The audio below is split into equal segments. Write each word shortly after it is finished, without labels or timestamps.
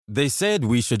They said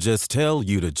we should just tell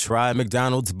you to try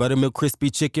McDonald's Buttermilk Crispy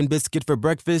Chicken Biscuit for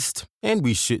breakfast, and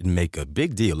we shouldn't make a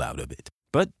big deal out of it.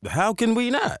 But how can we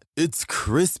not? It's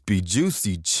crispy,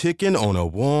 juicy chicken on a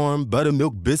warm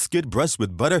buttermilk biscuit brushed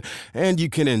with butter, and you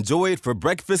can enjoy it for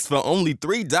breakfast for only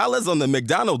 $3 on the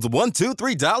McDonald's $1, $2,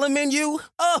 $3 menu?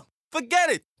 Oh, forget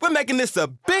it. We're making this a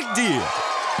big deal.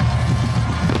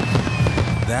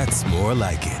 That's more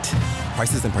like it.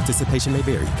 Prices and participation may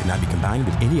vary. Cannot be combined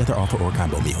with any other offer or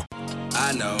combo meal.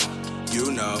 I know,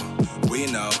 you know, we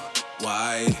know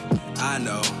why. I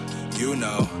know, you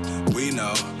know, we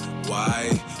know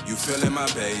why. You feeling my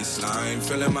baseline,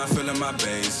 feeling my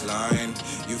baseline.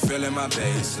 You feeling my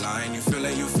baseline, you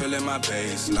feeling my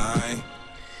baseline.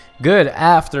 Good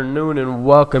afternoon and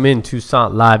welcome in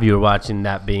Toussaint Live. You are watching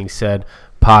That Being Said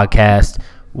podcast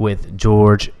with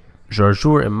George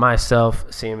Jarjour and myself,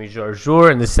 Sammy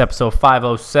Jarjour, and this is episode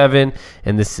 507,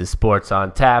 and this is Sports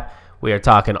on Tap. We are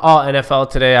talking all NFL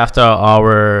today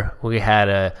after we had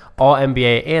a all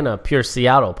NBA and a pure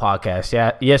Seattle podcast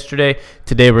yesterday.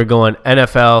 Today we're going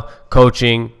NFL,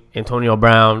 coaching, Antonio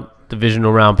Brown,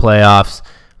 divisional round playoffs,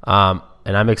 and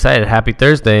I'm excited. Happy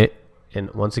Thursday. And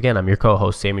once again, I'm your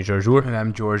co-host, Sammy Jarjour. And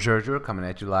I'm George Jarjour, coming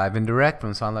at you live and direct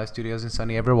from Sun Life Studios in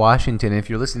sunny Everett, Washington. And if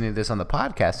you're listening to this on the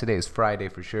podcast, today is Friday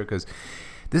for sure, because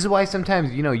this is why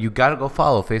sometimes, you got to go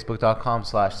follow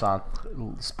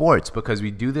Facebook.com/sports, because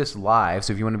we do this live.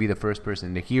 So if you want to be the first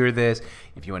person to hear this,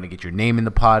 if you want to get your name in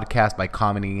the podcast by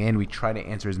commenting in, we try to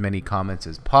answer as many comments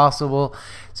as possible.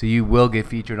 So you will get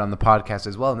featured on the podcast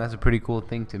as well. And that's a pretty cool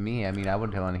thing to me. I mean, I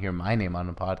wouldn't want to hear my name on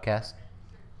the podcast.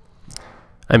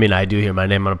 I mean, I do hear my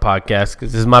name on a podcast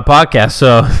because this is my podcast,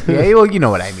 so. Yeah, well, you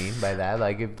know what I mean by that.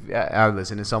 Like, if I would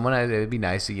listen to someone, it'd be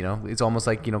nice to, it's almost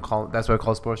like, that's why I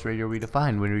call sports radio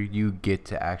redefined, where you get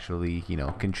to actually,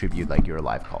 contribute like you're a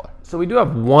live caller. So we do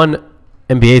have one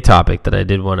NBA topic that I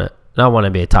did want to, not one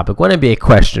NBA topic, one NBA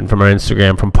question from our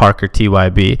Instagram from Parker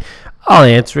TYB. I'll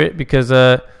answer it because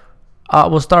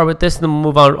we'll start with this and then we'll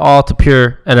move on all to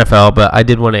pure NFL, but I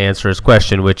did want to answer his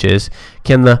question, which is,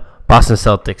 can the Boston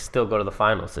Celtics still go to the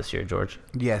finals this year, George?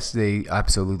 Yes, they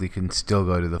absolutely can still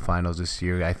go to the finals this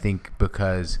year. I think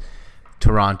because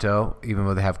Toronto, even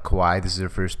though they have Kawhi, this is their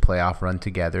first playoff run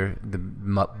together.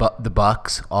 The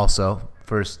Bucks also,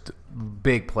 first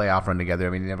big playoff run together. I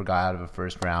mean, they never got out of a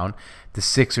first round. The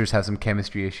Sixers have some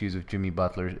chemistry issues with Jimmy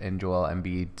Butler and Joel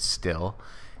Embiid still.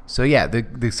 So, yeah, the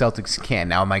Celtics can.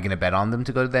 Now, am I going to bet on them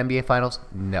to go to the NBA Finals?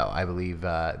 No, I believe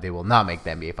they will not make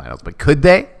the NBA Finals. But could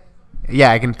they?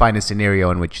 Yeah, I can find a scenario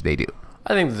in which they do.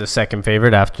 I think they're the second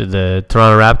favorite after the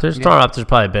Toronto Raptors. Yeah. Toronto Raptors are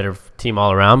probably a better team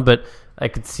all around, but I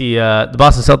could see the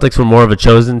Boston Celtics were more of a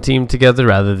chosen team together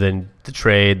rather than the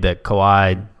trade that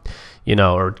Kawhi,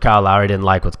 or Kyle Lowry didn't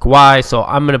like with Kawhi. So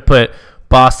I'm going to put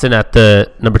Boston at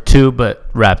the number 2,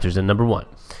 but Raptors in number 1.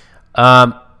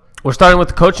 We're starting with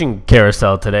the coaching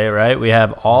carousel today, right? We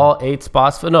have all 8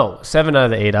 spots. 7 out of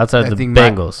the 8 outside of the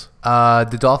Bengals.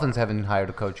 The Dolphins haven't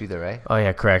hired a coach either, right? Oh,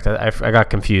 yeah, correct. I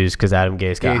got confused because Adam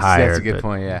Gase got hired. That's a good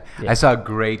point, yeah. I saw a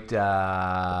great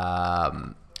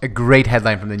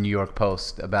headline from the New York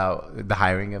Post about the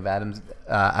hiring of Adam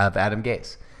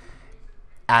Gase.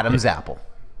 Adam's Apple.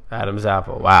 Adam's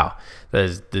Apple. Wow. That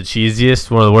is the cheesiest,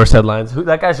 one of the worst headlines.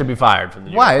 That guy should be fired from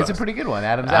the New York Why? Post. It's a pretty good one.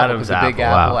 Adam's Apple. It's a big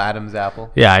apple. Wow. Adam's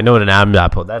Apple. Yeah, I know what an Adam's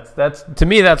Apple. That's to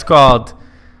me that's called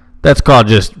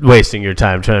just wasting your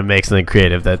time trying to make something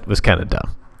creative that was kind of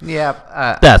dumb.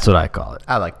 Yeah. That's what I call it.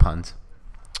 I like puns.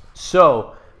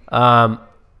 So,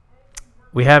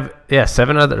 we have 6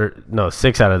 out of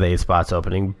the 8 spots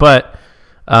opening, but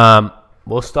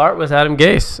we'll start with Adam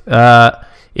Gase.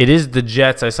 It is the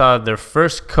Jets. I saw their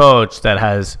first coach that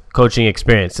has coaching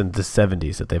experience since the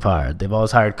 70s that they've hired. They've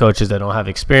always hired coaches that don't have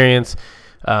experience.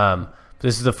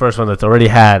 This is the first one that's already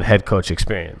had head coach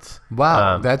experience.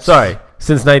 Wow. Since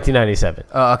 1997.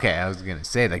 Oh, okay. I was going to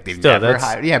say, they've never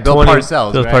hired. Yeah, Bill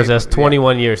Parcells. Bill Parcells,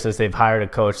 21 years since they've hired a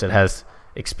coach that has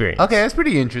experience. Okay, that's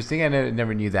pretty interesting. I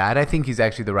never knew that. I think he's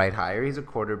actually the right hire. He's a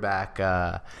quarterback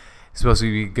supposed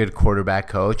to be a good quarterback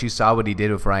coach. You saw what he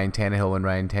did with Ryan Tannehill when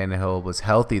Ryan Tannehill was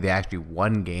healthy. They actually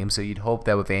won games. So you'd hope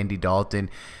that with Andy Dalton,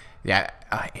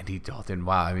 Andy Dalton,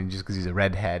 wow. I mean, just because he's a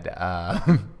redhead,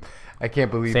 I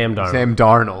can't believe Sam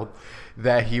Darnold,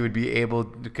 that he would be able,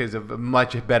 because of a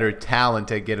much better talent,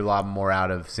 to get a lot more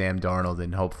out of Sam Darnold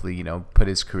and hopefully, put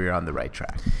his career on the right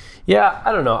track. Yeah,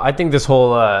 I don't know. I think this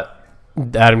whole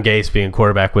Adam Gase being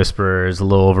quarterback whisperer is a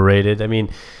little overrated. I mean,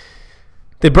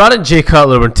 they brought in Jay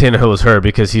Cutler when Tannehill was hurt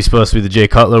because he's supposed to be the Jay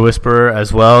Cutler whisperer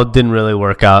as well. Didn't really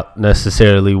work out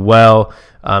necessarily well.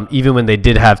 Even when they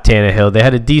did have Tannehill, they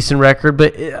had a decent record.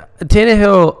 But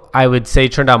Tannehill, I would say,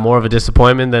 turned out more of a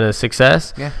disappointment than a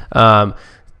success. Yeah.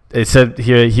 It said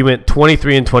here he went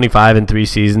 23-25 in 3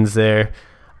 seasons there.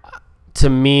 To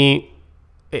me,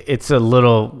 it's a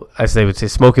little, I would say,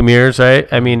 smoke and mirrors, right?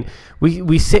 I mean,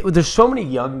 we say there's so many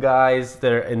young guys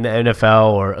that are in the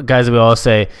NFL, or guys that we all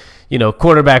say,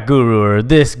 quarterback guru or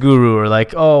this guru, or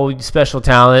like, oh, special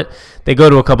talent. They go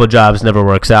to a couple of jobs, never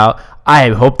works out. I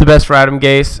hope the best for Adam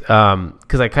Gase,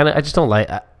 because I just don't like.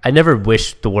 I never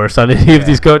wish the worst on any of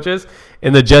these coaches.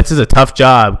 And the Jets is a tough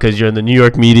job because you're in the New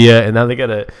York media, and now they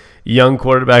got a young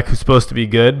quarterback who's supposed to be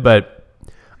good. But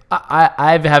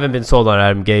I haven't been sold on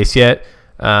Adam Gase yet.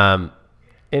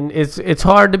 And it's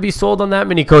hard to be sold on that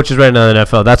many coaches right now in the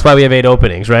NFL. That's why we have 8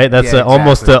 openings, right? That's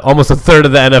almost a third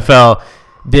of the NFL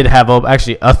did have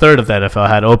actually a third of the NFL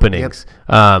had openings.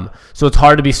 Yep. So it's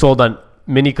hard to be sold on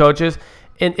many coaches.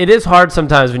 And it is hard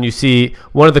sometimes when you see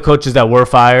one of the coaches that were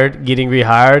fired getting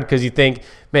rehired, because you think,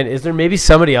 man, is there maybe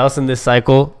somebody else in this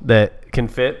cycle that can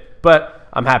fit? But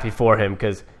I'm happy for him,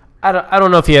 because I don't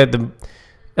know if he had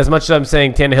as much as I'm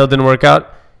saying Tannehill didn't work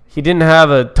out, he didn't have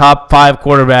a top 5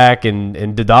 quarterback,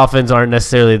 and the Dolphins aren't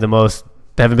necessarily they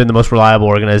haven't been the most reliable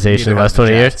organization in the last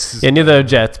 20 years. Yeah, neither have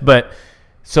Jets. But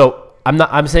so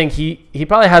I'm saying he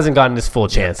probably hasn't gotten his full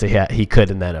chance that he could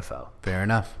in the NFL. Fair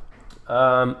enough.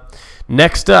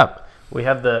 Next up, we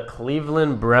have the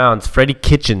Cleveland Browns. Freddie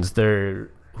Kitchens, who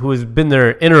has been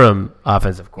their interim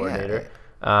offensive coordinator,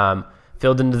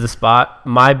 filled into the spot.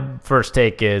 My first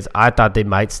take is I thought they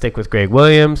might stick with Greg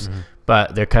Williams,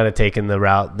 but they're kind of taking the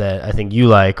route that I think you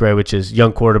like, right, which is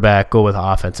young quarterback, go with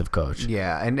offensive coach.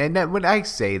 Yeah, and that, when I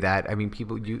say that, I mean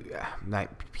not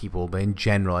people, but in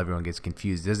general, everyone gets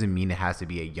confused. It doesn't mean it has to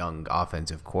be a young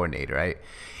offensive coordinator, right?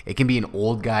 It can be an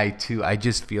old guy too. I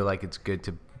just feel like it's good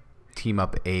to team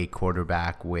up a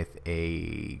quarterback with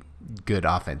a good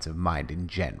offensive mind in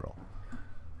general.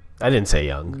 I didn't say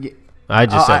young. Yeah. I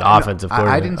just said offensive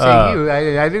coordinator. I didn't say you.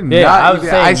 I didn't. Yeah, I was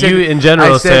saying you in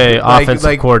general say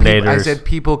offensive coordinators. I said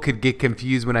people could get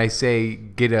confused when I say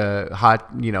get a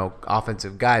hot,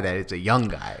 offensive guy, that it's a young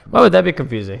guy. Why would that be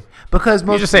confusing? Because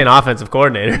you're just saying offensive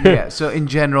coordinator. Yeah. So in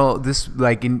general, that's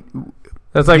like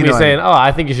me saying,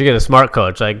 I think you should get a smart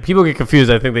coach. Like, people get confused.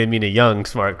 I think they mean a young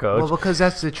smart coach. Well, because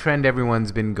that's the trend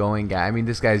everyone's been going at. I mean,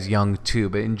 this guy's young too,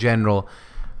 but in general,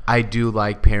 I do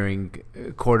like pairing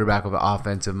quarterback with an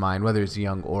offensive mind, whether it's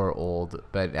young or old.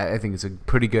 But I think it's a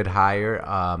pretty good hire.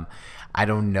 I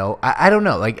don't know. I don't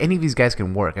know. Like, any of these guys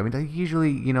can work. I mean,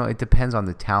 usually, it depends on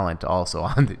the talent also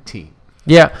on the team.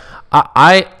 Yeah,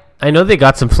 I know they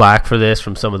got some flack for this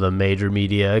from some of the major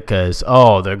media because,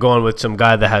 they're going with some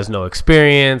guy that has no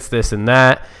experience, this and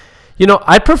that.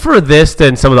 I prefer this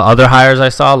than some of the other hires I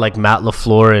saw, like Matt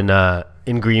LaFleur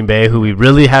in Green Bay, who we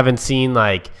really haven't seen.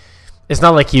 Like, it's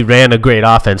not like he ran a great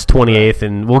offense, 28th,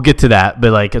 and we'll get to that,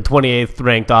 but like a 28th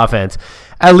ranked offense.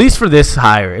 At least for this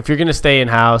hire, if you're going to stay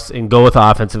in-house and go with an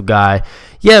offensive guy,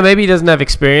 yeah, maybe he doesn't have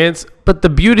experience, but the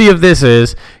beauty of this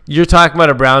is you're talking about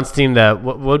a Browns team that,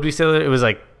 what would we say? It was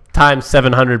like times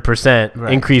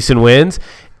 700% increase in wins,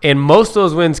 and most of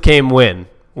those wins came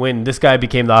when this guy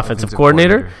became the offensive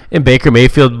coordinator, and Baker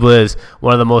Mayfield was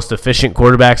one of the most efficient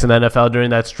quarterbacks in the NFL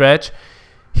during that stretch.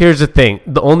 Here's the thing.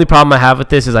 The only problem I have with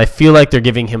this is I feel like they're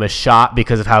giving him a shot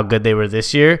because of how good they were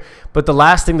this year, but the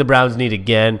last thing the Browns need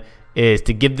again is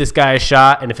to give this guy a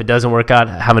shot, and if it doesn't work out,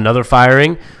 have another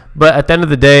firing. But at the end of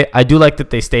the day, I do like that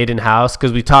they stayed in-house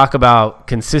because we talk about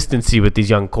consistency with these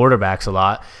young quarterbacks a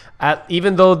lot.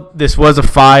 Even though this was a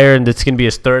fire and it's going to be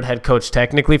his third head coach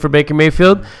technically for Baker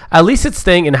Mayfield, at least it's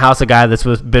staying in-house a guy that's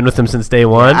been with him since day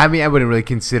one. Yeah, I mean, I wouldn't really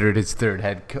consider it his third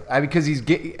head coach because he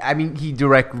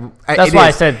direct. That's why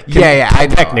I said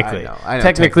technically. I know,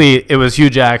 technically, it was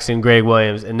Hugh Jackson, Greg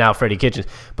Williams, and now Freddie Kitchens.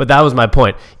 But that was my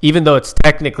point. Even though it's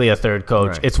technically a third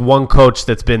coach, it's one coach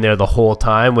that's been there the whole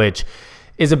time, which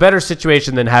is a better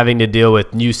situation than having to deal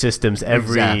with new systems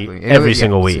every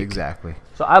single week. Exactly.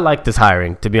 So I like this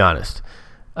hiring, to be honest.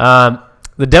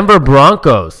 The Denver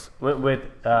Broncos went with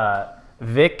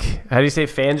Vic. How do you say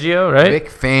Fangio? Right. Vic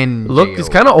Fangio. Look, he's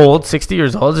kind of old, 60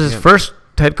 years old. This is his first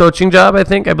head coaching job, I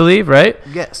believe, right?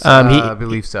 Yes, I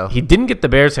believe so. He didn't get the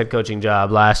Bears head coaching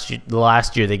job last year.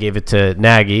 Last year they gave it to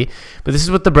Nagy, but this is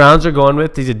what the Browns are going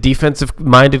with. He's a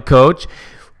defensive-minded coach.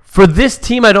 For this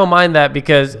team, I don't mind that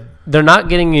because they're not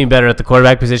getting any better at the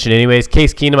quarterback position anyways.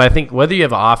 Case Keenum, I think whether you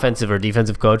have an offensive or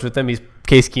defensive coach with him,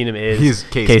 Case Keenum is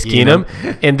Case Keenum.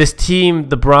 And this team,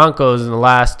 the Broncos,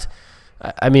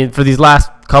 for these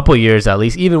last couple years at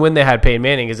least, even when they had Peyton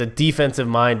Manning, is a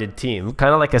defensive-minded team.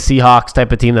 Kind of like a Seahawks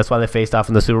type of team. That's why they faced off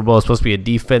in the Super Bowl. It's supposed to be a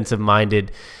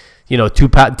defensive-minded, two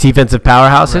defensive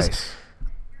powerhouses. Right.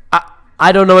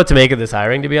 I don't know what to make of this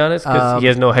hiring, to be honest, because he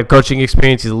has no head coaching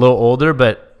experience. He's a little older,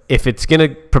 but if it's going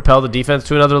to propel the defense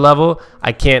to another level,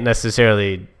 I can't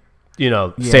necessarily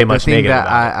say much negative about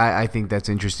it. I think that's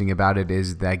interesting about it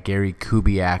is that Gary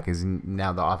Kubiak is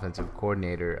now the offensive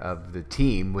coordinator of the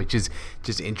team, which is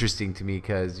just interesting to me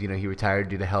because, he retired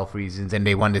due to health reasons and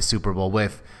they won the Super Bowl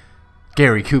with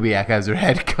Gary Kubiak as their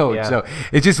head coach. Yeah. So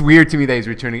it's just weird to me that he's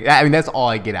returning. I mean, that's all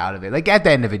I get out of it. Like, at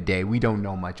the end of the day, we don't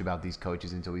know much about these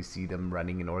coaches until we see them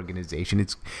running an organization.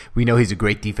 We know he's a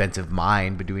great defensive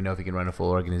mind, but do we know if he can run a full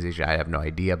organization? I have no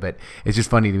idea. But it's just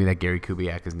funny to me that Gary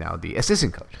Kubiak is now the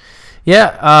assistant coach.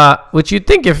 Yeah, which you'd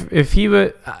think if he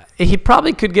would, he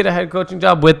probably could get a head coaching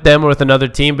job with them or with another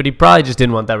team, but he probably just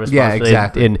didn't want that responsibility. Yeah,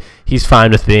 exactly. And he's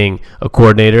fine with being a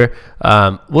coordinator.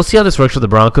 We'll see how this works with the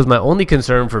Broncos. My only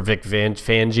concern for Vic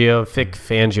Fangio,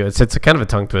 it's a kind of a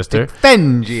tongue twister. Vic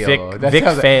Fangio. Vic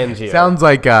Fangio. Sounds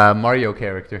like a Mario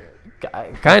character.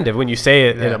 Kind of, when you say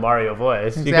it in a Mario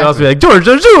voice. Exactly. You can also be like, George,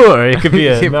 it could be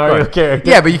a Mario character.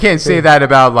 Yeah, but you can't say that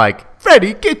about, like,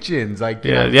 Freddie Kitchens. Like,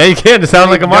 yeah, you can. It sounds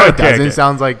like a Mario character. It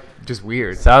sounds like just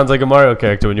weird. Sounds like a Mario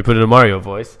character when you put it in a Mario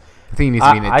voice. I think he needs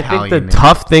to be an Italian I think the name.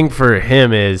 tough thing for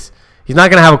him is he's not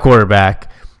going to have a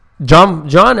quarterback. John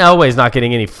Elway's not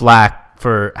getting any flack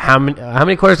for how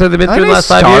many quarters have they been through the last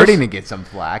 5 years? Starting to get some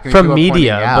flack. I mean, from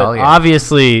media, but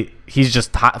obviously he's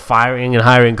just firing and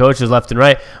hiring coaches left and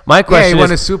right. My question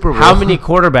won is, a Super Bowl. How many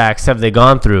quarterbacks have they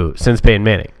gone through since Peyton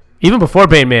Manning? Even before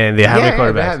Peyton Manning, they have many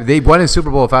quarterbacks. They won a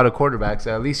Super Bowl without a quarterback,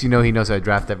 so at least he knows how to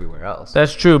draft everywhere else.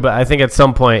 That's true, but I think at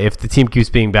some point, if the team keeps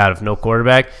being bad with no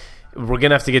quarterback, we're going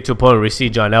to have to get to a point where we see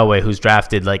John Elway, who's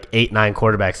drafted like 8-9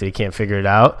 quarterbacks that he can't figure it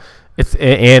out.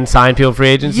 And signed people free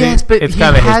agency. Yes, but it's he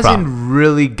kind of his hasn't problem.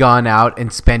 really gone out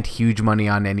and spent huge money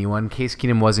on anyone. Case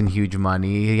Keenum wasn't huge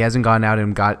money. He hasn't gone out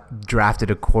and drafted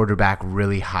a quarterback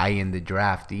really high in the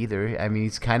draft either. I mean,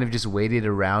 he's kind of just waited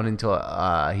around until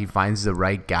he finds the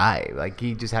right guy. Like,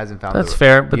 he just hasn't found. That's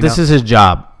fair, but this is his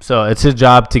job. So it's his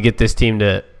job to get this team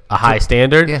to a high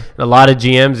standard. Yeah. And a lot of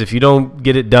GMs, if you don't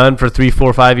get it done for 3,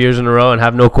 4, 5 years in a row and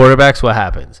have no quarterbacks, what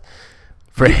happens?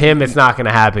 For him, it's not going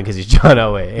to happen because he's John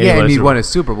Elway. And he won a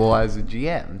Super Bowl as a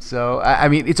GM. So, I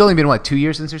mean, it's only been, 2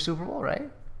 years since their Super Bowl, right?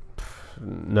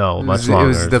 No, much longer.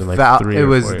 It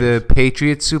was the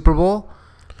Patriots Super Bowl.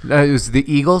 It was the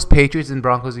Eagles, Patriots, and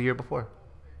Broncos the year before.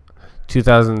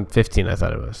 2015, I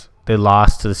thought it was. They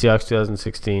lost to the Seahawks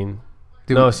 2016.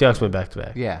 Seahawks went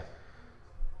back-to-back. Yeah.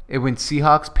 It went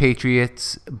Seahawks,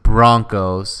 Patriots,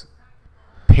 Broncos,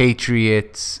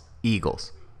 Patriots,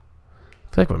 Eagles.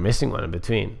 I feel like we're missing one in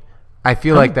between. I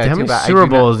feel like that how too. How many Super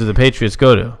Bowls do the Patriots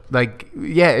go to?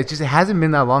 It hasn't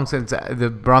been that long since the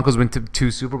Broncos went to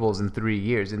 2 Super Bowls in 3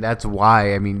 years, and that's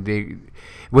why. I mean, they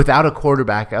without a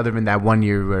quarterback, other than that 1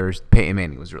 year where Peyton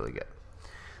Manning was really good.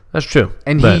 That's true,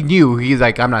 and he knew he's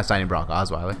like, I'm not signing Brock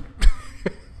Osweiler.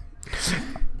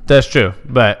 That's true,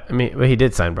 but I mean, he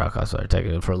did sign Brock Osweiler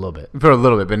technically for a little bit.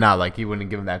 But not like he wouldn't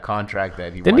give him that contract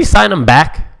that he. Didn't he sign him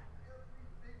back?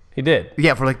 He did.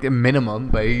 Yeah, for the minimum,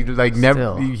 but he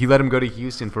never. He let him go to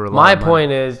Houston for a long. My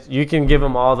point is, you can give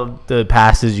him all the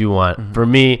passes you want. Mm-hmm. For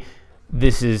me,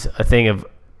 this is a thing of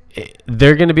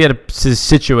they're going to be at a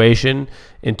situation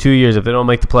in 2 years if they don't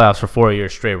make the playoffs for 4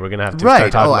 years straight. We're going to have to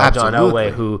start talking about John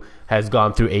Elway, who has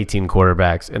gone through 18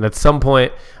 quarterbacks, and at some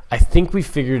point, I think we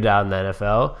figured out in the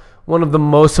NFL one of the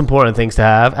most important things to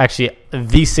have, actually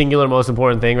the singular most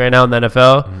important thing right now in the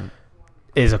NFL. Mm-hmm.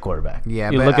 Is a quarterback. Yeah,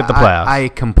 you but look at the playoffs. I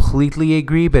completely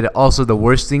agree, but also the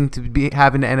worst thing to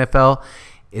have in the NFL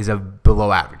is a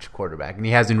below-average quarterback, and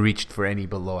he hasn't reached for any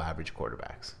below-average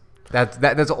quarterbacks. That's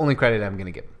the only credit I'm going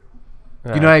to give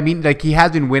him. You know what I mean? Like, he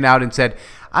hasn't went out and said,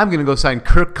 I'm going to go sign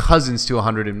Kirk Cousins to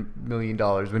 $100 million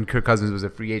when Kirk Cousins was a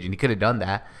free agent. He could have done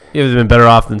that. He would have been better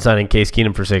off than signing Case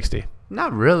Keenum for $60.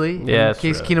 Not really. Yeah,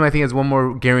 Case Keenum, I think, has one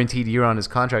more guaranteed year on his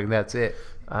contract, and that's it.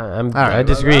 I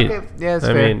disagree. Okay. Yeah, that's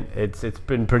fair. I mean, it's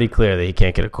been pretty clear that he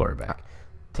can't get a quarterback.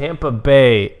 Tampa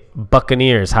Bay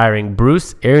Buccaneers hiring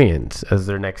Bruce Arians as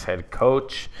their next head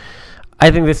coach.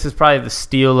 I think this is probably the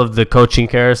steal of the coaching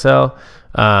carousel.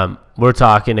 We're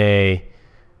talking a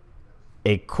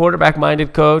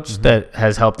quarterback-minded coach that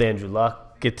has helped Andrew Luck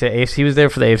get to AFC. He was there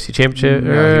for the AFC Championship.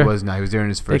 No, he was not. He was there in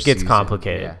his first season. It gets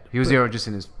complicated. Yeah. He was there just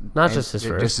in his just his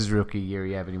first. Just his rookie year.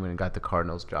 Yeah, but he went and got the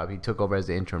Cardinals job. He took over as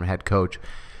the interim head coach.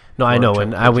 No, I know,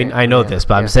 and I know this,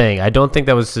 but I'm saying I don't think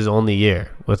that was his only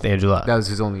year with Andrew Luck. That was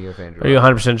his only year with Andrew. Are you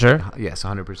 100% sure? Yes,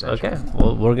 100%. Okay,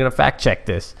 well, we're gonna fact check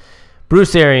this.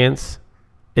 Bruce Arians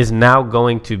is now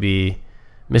going to be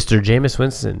Mr. Jameis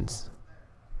Winston's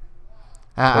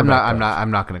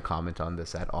I'm not going to comment on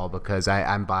this at all because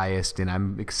I'm biased and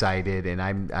I'm excited and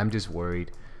I'm just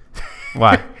worried.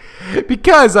 Why?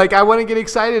 Because I want to get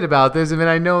excited about this and then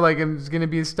I know it's going to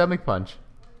be a stomach punch.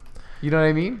 You know what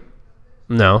I mean?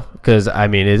 No, because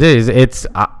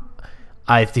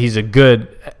he's a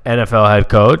good NFL head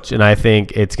coach, and I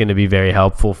think it's going to be very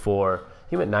helpful for.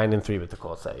 He went 9-3 with the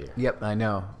Colts that year. Yep, I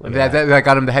know. That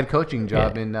got him the head coaching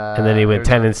job in. And then he went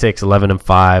 10-6,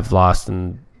 11-5, lost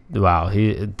and wow,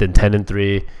 he did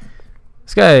 10-3.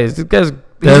 This guy's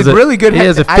really good. He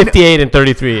has a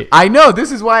 58-33. I know.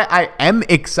 This is why I am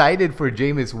excited for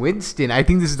Jameis Winston. I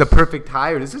think this is the perfect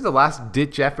hire. This is the last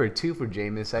ditch effort too for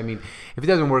Jameis. I mean, if it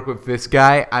doesn't work with this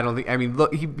guy, I don't think. I mean,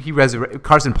 look, he resurrected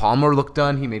Carson Palmer. Looked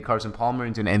done. He made Carson Palmer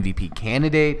into an MVP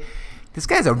candidate. This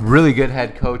guy's a really good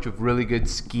head coach with really good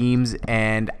schemes,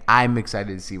 and I'm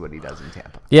excited to see what he does in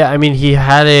Tampa. Yeah, I mean, he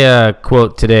had a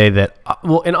quote today that,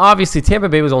 and obviously Tampa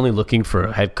Bay was only looking for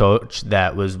a head coach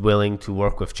that was willing to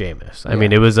work with Jameis. I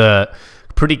mean, it was a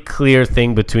pretty clear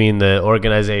thing between the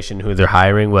organization who they're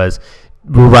hiring was,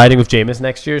 we're riding with Jameis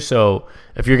next year, so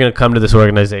if you're going to come to this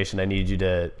organization, I need you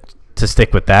to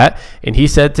stick with that. And he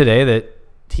said today that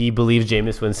he believes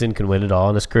Jameis Winston can win it all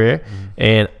in his career,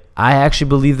 and I actually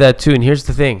believe that too. And here's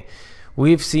the thing.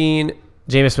 We've seen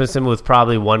Jameis Winston with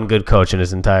probably one good coach in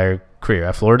his entire career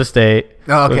at Florida State.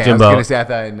 Oh, okay. Jimbo, I was going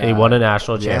to say that. he won a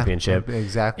national championship.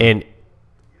 Exactly. And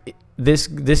this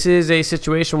is a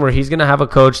situation where he's going to have a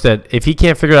coach that if he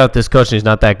can't figure out this coach and he's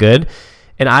not that good,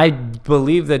 and I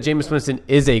believe that Jameis Winston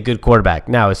is a good quarterback.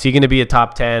 Now, is he going to be a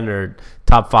top 10 or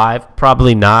top 5?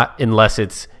 Probably not unless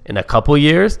it's in a couple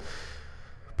years.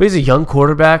 But he's a young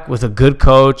quarterback with a good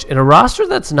coach and a roster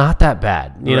that's not that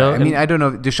bad. You know, I mean, I don't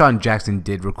know. Deshaun Jackson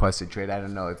did request a trade. I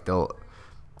don't know if they'll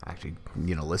actually,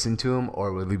 listen to him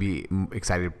or will they be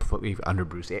excited to put me under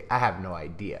Bruce. I have no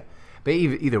idea. But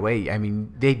either way, I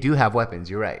mean, they do have weapons.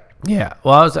 You're right. Yeah.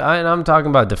 Well, I'm talking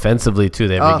about defensively too.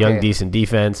 They have a young, decent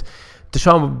defense.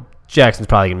 Deshaun Jackson's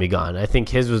probably going to be gone. I think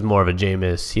his was more of a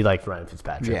Jameis. He liked Ryan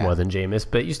Fitzpatrick more than Jameis.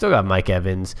 But you still got Mike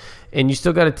Evans, and you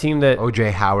still got a team that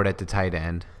O.J. Howard at the tight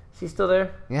end. Is he still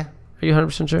there? Yeah. Are you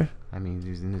 100% sure? I mean,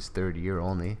 he's in his third year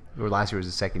only. Or last year was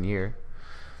his second year.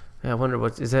 Yeah, I wonder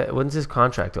when's his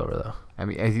contract over though? I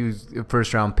mean, he was a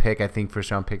first round pick. I think first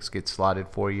round picks get slotted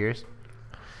 4 years.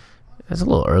 That's a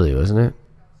little early, wasn't it?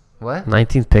 What?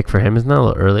 19th pick for him, isn't that a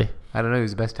little early? I don't know. He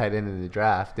was the best tight end in the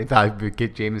draft. They thought he would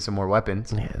get Jameis some more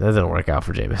weapons. Yeah, that didn't work out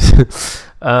for Jameis.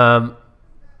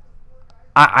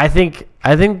 I think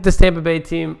this Tampa Bay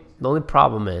team, the only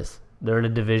problem is they're in a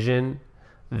division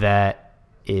that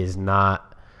is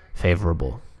not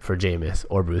favorable for Jameis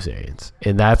or Bruce Arians.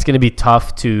 And that's going to be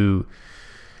tough to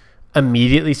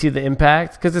immediately see the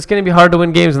impact because it's going to be hard to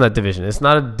win games in that division. It's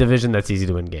not a division that's easy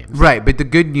to win games. Right, but the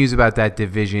good news about that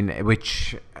division,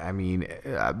 which, I mean,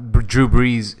 Drew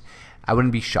Brees, I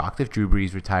wouldn't be shocked if Drew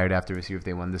Brees retired after this year if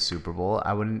they won the Super Bowl.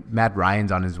 Matt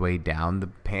Ryan's on his way down. The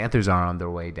Panthers are on their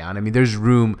way down. I mean, there's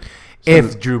room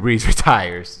if Drew Brees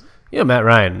retires. You know, Matt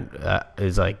Ryan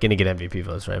is going to get MVP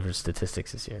votes, right, for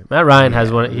statistics this year. Matt Ryan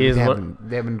has one. They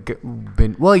haven't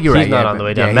been. Well, you're right. He's not on the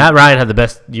way down. Matt Ryan had the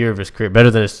best year of his career, better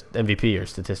than his MVP year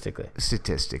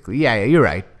statistically. Yeah, you're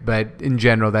right. But in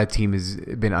general, that team has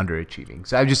been underachieving.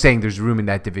 So I'm just saying, there's room in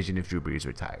that division if Drew Brees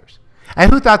retires. And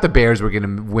who thought the Bears were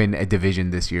going to win a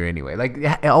division this year anyway? Like,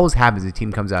 it always happens. A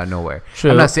team comes out of nowhere.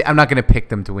 True. I'm not going to pick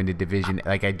them to win the division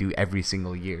like I do every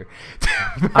single year.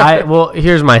 Well,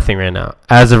 here's my thing right now.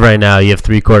 As of right now, you have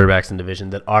 3 quarterbacks in division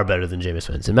that are better than Jameis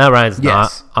Winston. Matt Ryan's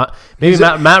not.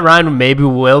 Matt Ryan maybe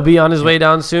will be on his way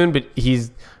down soon, but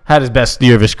he's had his best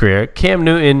year of his career. Cam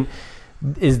Newton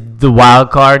is the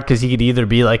wild card because he could either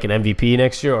be like an MVP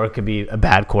next year or it could be a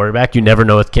bad quarterback. You never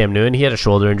know with Cam Newton. He had a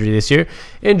shoulder injury this year.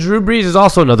 And Drew Brees is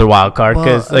also another wild card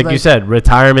because, like you said,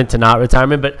 retirement to not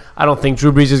retirement. But I don't think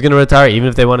Drew Brees is going to retire. Even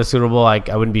if they won a Super Bowl, I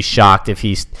wouldn't be shocked if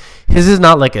his is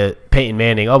not like a Peyton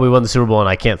Manning. Oh, we won the Super Bowl and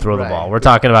I can't throw the ball. We're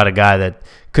talking about a guy that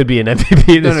could be an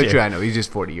MVP this year. True. I know. He's just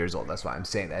 40 years old. That's why I'm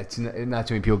saying that. It's not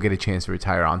too many people get a chance to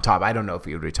retire on top. I don't know if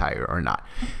he would retire or not.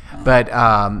 But,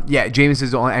 Jameis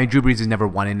is the only – Drew Brees has never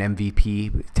won an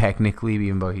MVP technically,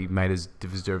 even though he might have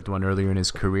deserved one earlier in his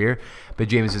career. But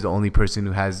Jameis is the only person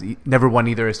who has never won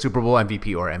either a Super Bowl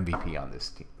MVP or MVP on this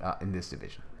team in this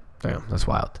division. Damn, that's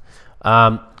wild.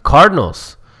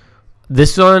 Cardinals.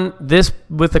 This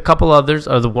with a couple others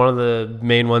are one of the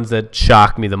main ones that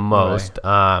shock me the most.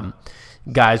 Right.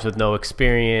 Guys with no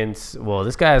experience. Well,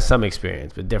 this guy has some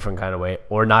experience, but different kind of way,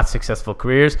 or not successful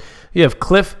careers. You have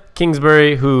Cliff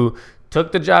Kingsbury, who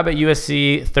took the job at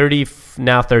USC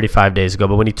 35 days ago.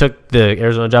 But when he took the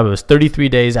Arizona job, it was 33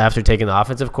 days after taking the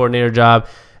offensive coordinator job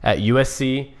at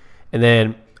USC. And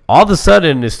then all of a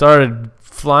sudden, it started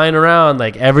flying around.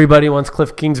 Like, everybody wants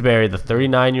Cliff Kingsbury, the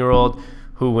 39-year-old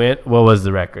who went, what was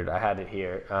the record? I had it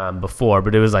here before,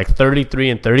 but it was like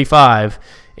 33 and 35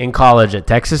 in college at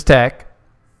Texas Tech.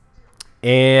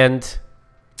 And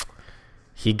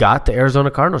he got the Arizona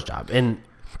Cardinals job. And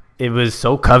it was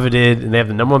so coveted, and they have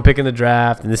the number 1 pick in the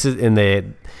draft. And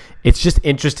it's just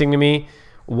interesting to me.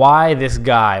 Why this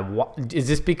guy? Is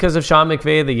this because of Sean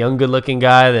McVay, the young, good-looking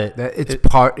guy?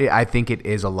 I think it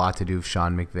is a lot to do with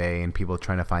Sean McVay and people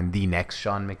trying to find the next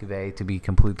Sean McVay, to be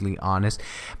completely honest.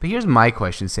 But here's my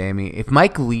question, Sammy. If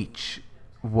Mike Leach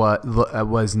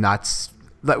was not...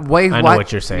 I know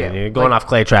what you're saying. You're going off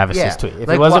Clay Travis's tweet. If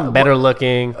he wasn't better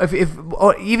looking...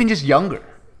 or even just younger.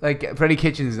 Like, Freddie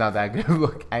Kitchens is not that good.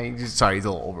 Look, he's a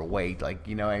little overweight. Like,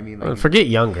 you know what I mean? Like, forget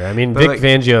younger. I mean, Vic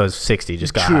Fangio is 60,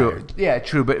 just got hired. Yeah,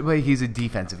 true. But he's a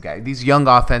defensive guy. These young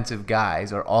offensive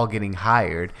guys are all getting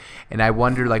hired. And I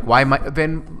wonder, like, why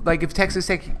if Texas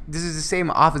Tech, this is the same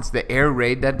offense, the air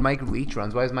raid that Mike Leach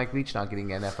runs, why is Mike Leach not getting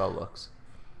NFL looks?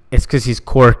 It's because he's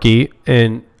quirky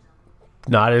and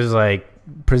not as, like,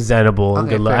 presentable and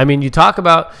good look. I mean, you talk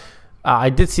about...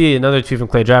 I did see another tweet from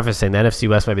Clay Travis saying the NFC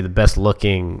West might be the best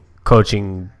looking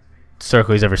coaching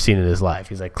circle he's ever seen in his life.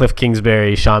 He's like Cliff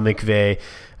Kingsbury, Sean McVay,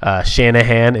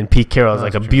 Shanahan, and Pete Carroll is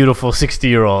like a beautiful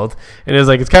 60-year-old. And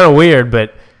it's kind of weird,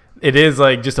 but it is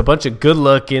like just a bunch of good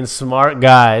looking, smart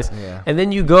guys. Yeah. And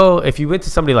then if you went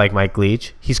to somebody like Mike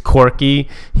Leach, he's quirky.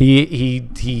 He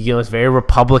is very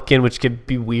Republican, which could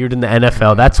be weird in the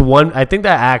NFL. That's one. I think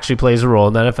that actually plays a role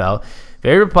in the NFL.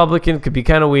 Very Republican, could be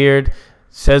kind of weird.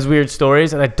 Says weird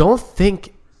stories, and I don't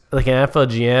think like an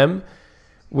NFL GM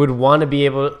would want to be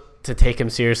able to take him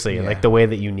seriously like the way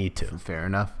that you need to. Fair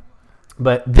enough.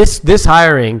 But this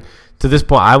hiring, to this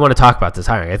point, I want to talk about this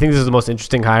hiring. I think this is the most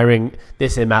interesting hiring,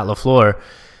 this and Matt LaFleur.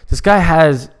 This guy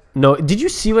has no... Did you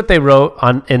see what they wrote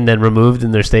on and then removed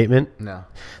in their statement? No.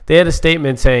 They had a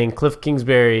statement saying Cliff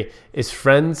Kingsbury is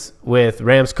friends with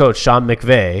Rams coach Sean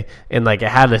McVay, and like it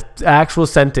had an actual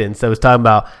sentence that was talking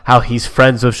about how he's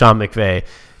friends with Sean McVay.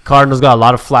 Cardinals got a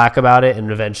lot of flack about it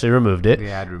and eventually removed it.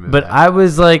 Yeah, I'd remove but that. I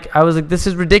was like, this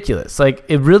is ridiculous. Like,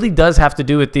 it really does have to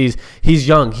do with these. He's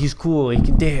young, he's cool, he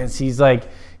can dance,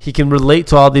 he can relate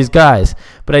to all these guys.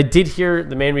 But I did hear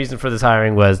the main reason for this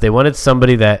hiring was they wanted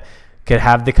somebody that could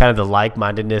have the kind of the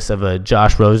like-mindedness of a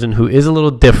Josh Rosen, who is a little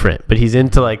different, but he's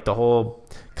into like the whole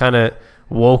kind of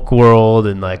woke world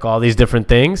and like all these different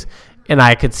things. And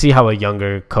I could see how a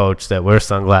younger coach that wears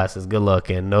sunglasses, good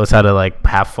looking, knows how to like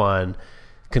have fun,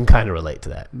 can kind of relate to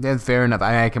that. Yeah, fair enough.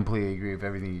 I completely agree with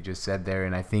everything you just said there.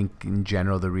 And I think in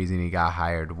general, the reason he got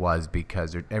hired was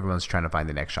because everyone's trying to find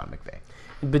the next Sean McVay.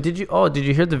 But did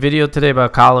you hear the video today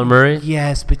about Kyler Murray?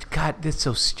 Yes, but God, that's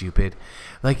so stupid.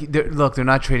 Like, they're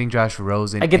not trading Josh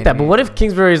Rosen. I get that, but what if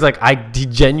Kingsbury is like, he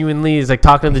genuinely is like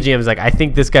talking to the GM, is like, I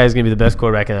think this guy is going to be the best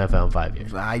quarterback in the NFL in 5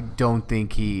 years. I don't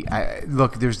think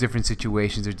look, there's different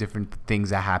situations, there's different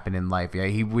things that happen in life. Yeah,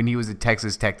 when he was at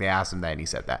Texas Tech, they asked him that, and he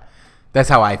said that. That's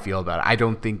how I feel about it. I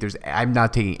don't think I'm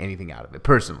not taking anything out of it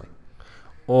personally.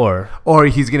 Or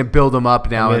he's going to build them up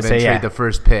now and then trade the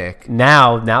first pick.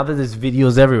 Now that there's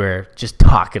videos everywhere, just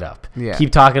talk it up. Yeah.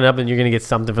 Keep talking it up, and you're going to get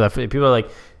something for that. People are like,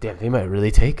 damn, they might really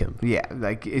take him. Yeah,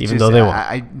 like even though they won't.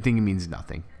 I think it means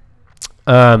nothing.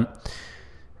 And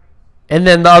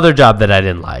then the other job that I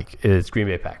didn't like is Green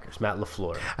Bay Packers, Matt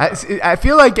LaFleur. I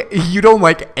feel like you don't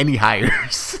like any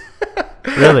hires.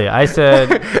 Really, I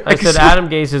said Adam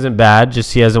Gase isn't bad,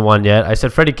 just he hasn't won yet. I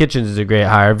said Freddie Kitchens is a great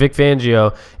hire. Vic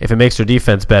Fangio, if it makes their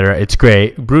defense better, it's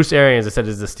great. Bruce Arians, I said,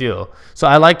 is a steal. So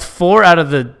I liked 4 out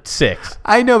of the 6.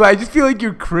 I know, but I just feel like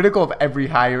you're critical of every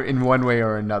hire in one way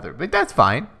or another. But that's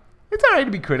fine. It's all right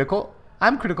to be critical.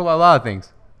 I'm critical about a lot of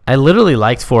things. I literally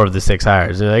liked 4 of the 6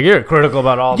 hires. You're critical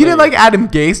about all. You didn't like Adam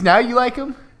Gase. Now you like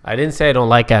him? I didn't say I don't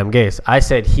like Adam Gase. I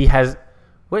said he has.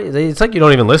 Wait, it's like you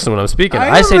don't even listen when I'm speaking.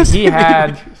 I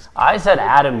said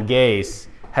Adam Gase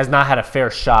has not had a fair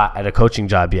shot at a coaching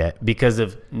job yet because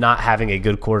of not having a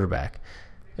good quarterback.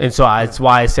 And so that's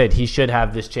why I said he should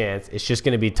have this chance. It's just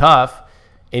going to be tough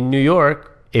in New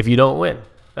York if you don't win.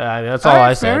 That's all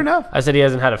I said. Fair enough. I said he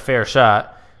hasn't had a fair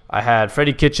shot. I had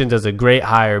Freddie Kitchens as a great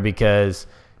hire because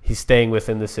he's staying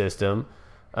within the system.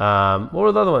 What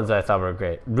were the other ones that I thought were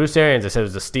great? Bruce Arians, I said,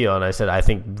 was a steal, and I said, I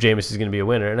think Jameis is going to be a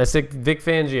winner. And I said, Vic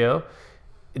Fangio,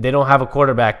 they don't have a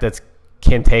quarterback that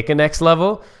can take a next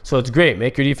level, so it's great.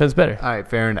 Make your defense better. All right,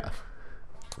 fair enough.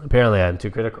 Apparently, I'm too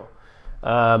critical.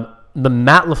 The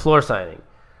Matt LaFleur signing.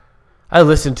 I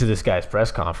listened to this guy's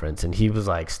press conference, and he was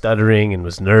like stuttering and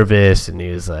was nervous, and he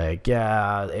was like,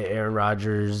 "Yeah, Aaron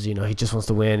Rodgers, he just wants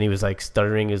to win." He was like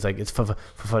stuttering. He was like, "It's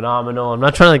phenomenal." I'm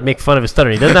not trying to like make fun of his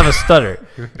stuttering. He doesn't have a stutter.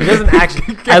 He doesn't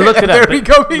actually. I looked it up. There we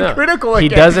go, being critical again.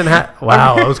 He doesn't have.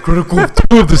 Wow, I was critical of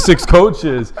 2 of the 6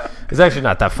 coaches. It's actually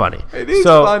not that funny. It is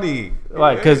funny.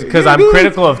 Why? Because I'm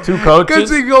critical of 2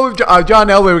 coaches. Because John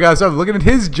Elway, we got to start looking at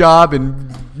his job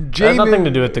and. That has nothing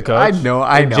to do with the coach. I know.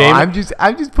 I'm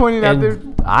just pointing out there.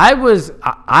 I was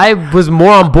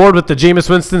more on board with the Jameis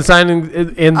Winston signing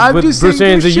with Bruce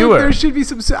Arians than you were. There should be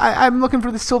some. I'm looking for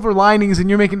the silver linings, and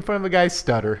you're making fun of a guy's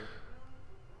stutter.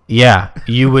 Yeah,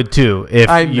 you would too if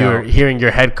you're hearing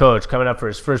your head coach coming up for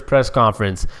his first press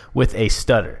conference with a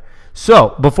stutter.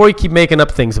 So before you keep making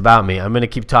up things about me, I'm going to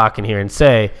keep talking here and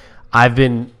say I've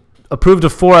been approved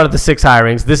of 4 out of the 6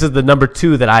 hirings. This is the number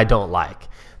 2 that I don't like.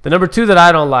 The number 2 that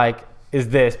I don't like is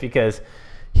this because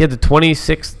he had the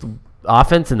 26th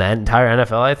offense in the entire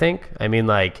NFL, I think. I mean,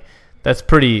 like, that's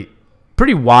pretty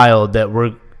wild that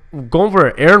we're going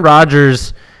for Aaron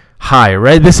Rodgers hire,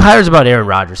 right? This hire is about Aaron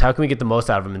Rodgers. How can we get the most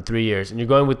out of him in 3 years? And you're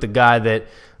going with the guy that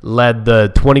led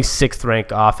the 26th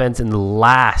ranked offense in the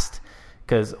last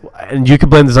and you can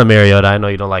blame this on Mariota. I know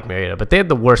you don't like Mariota, but they had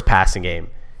the worst passing game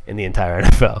in the entire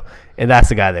NFL, and that's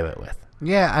the guy they went with.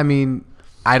 Yeah, I mean,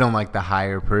 I don't like the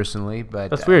hire personally, but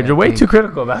that's weird. You're way too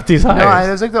critical about these hires. No,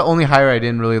 it was like the only hire I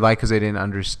didn't really like because I didn't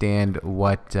understand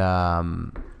what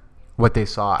they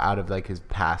saw out of like his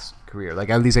past career. Like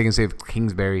at least I can say with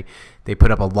Kingsbury, they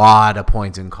put up a lot of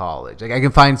points in college. Like I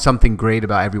can find something great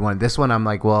about everyone. This one, I'm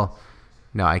like, well,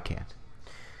 no, I can't.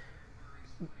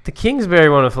 The Kingsbury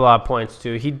one with a lot of points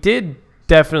too. He did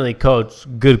definitely coach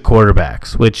good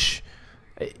quarterbacks, which,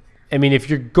 I mean,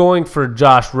 if you're going for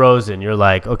Josh Rosen, you're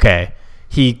like, okay,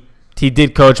 he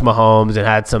did coach Mahomes and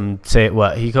had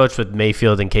he coached with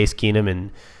Mayfield and Case Keenum,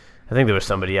 and I think there was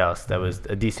somebody else that was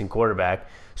a decent quarterback.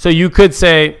 So you could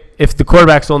say if the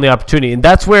quarterback's the only opportunity, and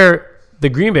that's where the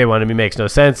Green Bay one to me makes no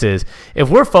sense is if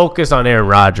we're focused on Aaron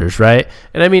Rodgers, right?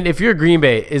 And I mean, if you're Green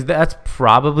Bay, that's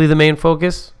probably the main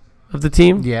focus of the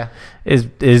team. Yeah,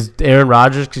 is Aaron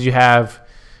Rodgers because you have.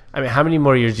 I mean, how many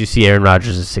more years do you see Aaron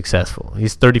Rodgers is successful?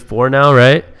 He's 34 now,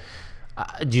 right?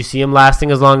 Do you see him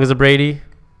lasting as long as a Brady?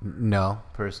 No,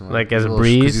 personally. Like as a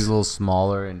Breeze? Because he's a little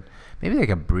smaller and maybe like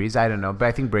a Breeze. I don't know. But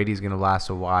I think Brady's going to last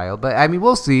a while. But, I mean,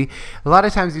 we'll see. A lot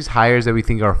of times these hires that we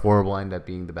think are horrible end up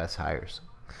being the best hires.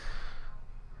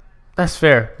 That's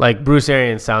fair. Like Bruce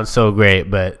Arians sounds so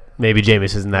great, but maybe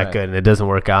Jameis isn't that good and it doesn't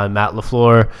work out. And Matt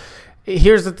LaFleur.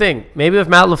 Here's the thing. Maybe with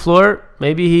Matt LaFleur,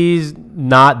 maybe he's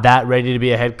not that ready to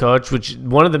be a head coach, which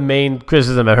one of the main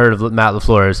criticism I heard of Matt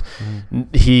LaFleur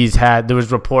is there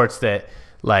was reports that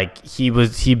like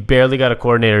he barely got a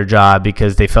coordinator job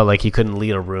because they felt like he couldn't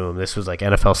lead a room. This was like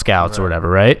NFL scouts or whatever,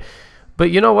 right? But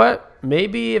you know what?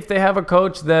 Maybe if they have a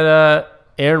coach that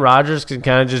Aaron Rodgers can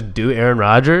kind of just do Aaron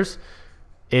Rodgers,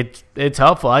 it's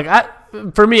helpful. Like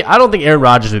for me, I don't think Aaron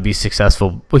Rodgers would be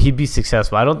successful. Well, he'd be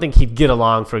successful. I don't think he'd get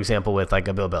along, for example, with like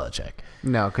a Bill Belichick.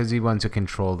 No, because he wants to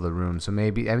control the room. So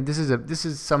maybe this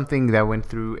is something that went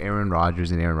through Aaron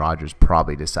Rodgers, and Aaron Rodgers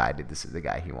probably decided this is the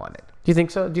guy he wanted. Do you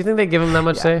think so? Do you think they give him that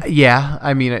much say? Yeah,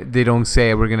 I mean, they don't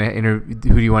say we're gonna who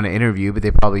do you want to interview, but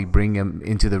they probably bring him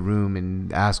into the room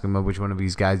and ask him which one of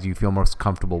these guys do you feel most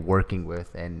comfortable working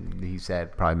with, and he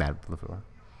said probably Matt LaFleur.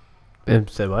 And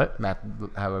said what? Matt,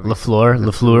 however.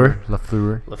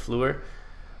 LaFleur.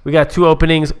 We got 2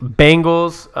 openings.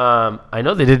 Bengals. I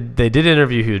know they did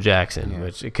interview Hugh Jackson,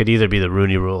 which it could either be the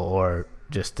Rooney Rule or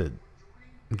just to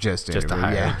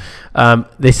hire. Yeah.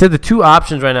 They said the 2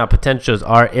 options right now, potentials,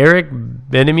 are Eric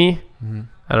Bieniemy.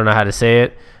 I don't know how to say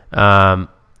it,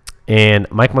 and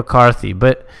Mike McCarthy.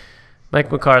 But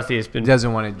Mike McCarthy has been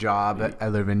doesn't want a job. I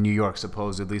live in New York,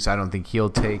 supposedly, so I don't think he'll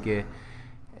take it.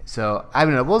 So, I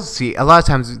don't know. We'll see. A lot of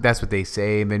times that's what they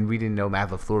say. I mean, we didn't know Matt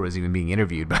LaFleur was even being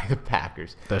interviewed by the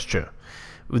Packers. That's true.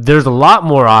 There's a lot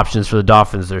more options for the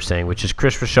Dolphins, they're saying, which is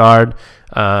Chris Richard,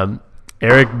 Eric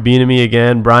Bieniemy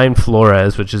again, Brian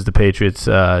Flores, which is the Patriots'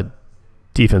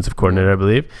 defensive coordinator, I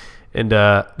believe, and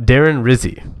Darren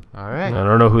Rizzi. All right. I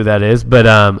don't know who that is, but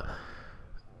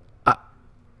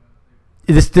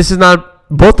this is not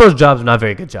 – both those jobs are not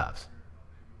very good jobs.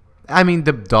 I mean,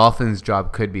 the Dolphins'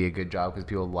 job could be a good job because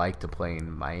people like to play in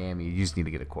Miami. You just need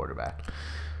to get a quarterback.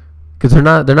 Because they're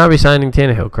not re-signing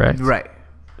Tannehill, correct? Right.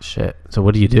 Shit. So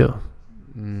what do you do?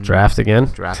 Draft again?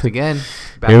 Draft again.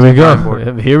 Here we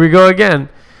go. Here we go again.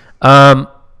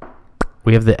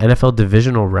 We have the NFL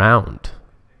Divisional round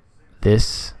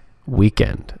this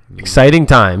weekend. Exciting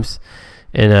times.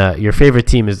 And your favorite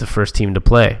team is the first team to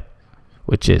play,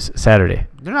 which is Saturday.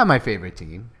 They're not my favorite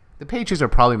team. The Patriots are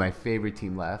probably my favorite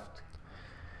team left.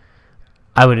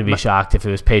 I wouldn't be shocked if it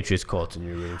was Patriots Colts and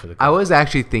you're rooting for the Colts. I was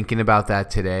actually thinking about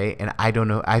that today, and I don't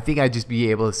know. I think I'd just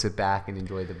be able to sit back and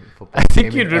enjoy the football. I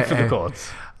think you'd root for the Colts.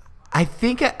 I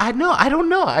think I don't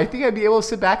know. I think I'd be able to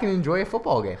sit back and enjoy a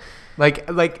football game, like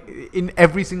in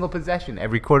every single possession,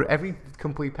 every quarter, every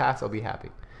complete pass. I'll be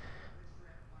happy.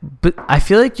 But I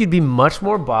feel like you'd be much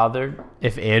more bothered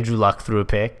if Andrew Luck threw a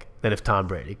pick than if Tom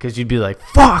Brady, because you'd be like,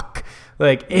 "Fuck!"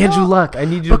 Like Andrew Luck, I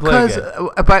need you to play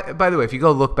again. By the way, if you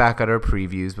go look back at our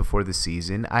previews before the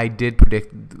season, I did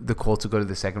predict the Colts would go to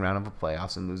the second round of the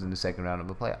playoffs and lose in the second round of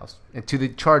the playoffs and to the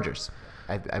Chargers.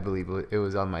 I believe it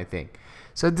was on my thing.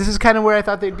 So this is kind of where I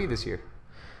thought they'd be this year.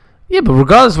 Yeah, but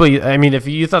regardless of what if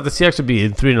you thought the Seahawks would be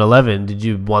in 3-11, did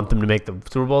you want them to make the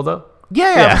Super Bowl though?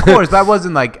 Yeah, of course. But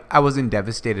I wasn't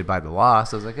devastated by the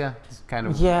loss. I was like, yeah, it's kind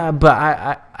of. Yeah, but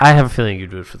I have a feeling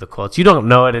you'd root for the Colts. You don't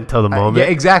know it until the moment. Yeah,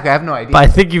 exactly. I have no idea. But I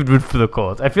think you'd root for the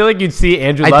Colts. I feel like you'd see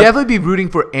Andrew Luck. I'd definitely be rooting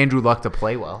for Andrew Luck to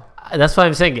play well. That's what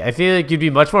I'm saying. I feel like you'd be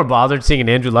much more bothered seeing an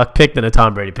Andrew Luck pick than a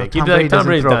Tom Brady pick. You'd be like, Tom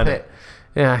Brady's done it.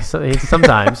 Yeah,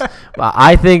 sometimes. Well,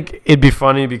 I think it'd be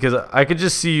funny because I could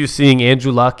just see you seeing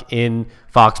Andrew Luck in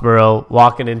Foxborough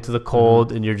walking into the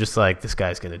cold, and you're just like, this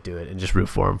guy's going to do it, and just root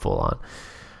for him full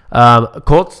on.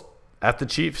 Colts at the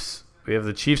Chiefs. We have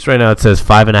the Chiefs right now. It says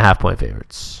 5.5-point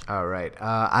favorites. All right.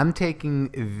 I'm taking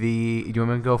the. Do you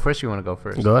want me to go first or you want to go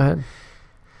first? Go ahead.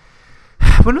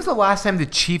 When was the last time the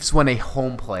Chiefs won a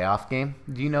home playoff game?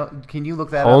 Do you know? Can you look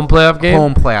that up? Home playoff game?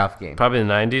 Home playoff game. Probably in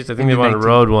the 90s. I think they won a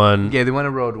road one. Yeah, they won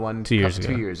a road one 2 years ago.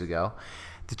 2 years ago.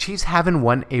 The Chiefs haven't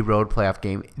won a road playoff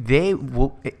game. They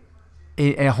will.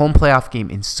 A home playoff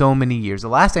game in so many years. The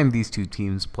last time these two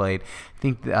teams played, I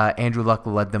think Andrew Luck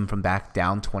led them from back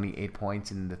down 28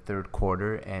 points in the third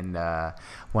quarter and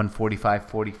won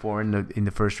 45-44 in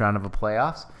the first round of the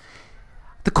playoffs.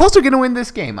 The Colts are going to win this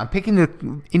game. I'm picking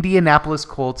the Indianapolis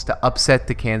Colts to upset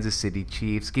the Kansas City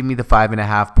Chiefs. Give me the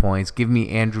 5.5 points. Give me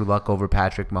Andrew Luck over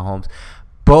Patrick Mahomes.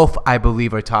 Both, I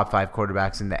believe, are top 5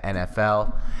 quarterbacks in the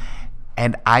NFL.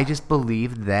 And I just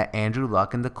believe that Andrew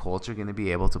Luck and the Colts are going to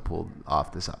be able to pull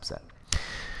off this upset.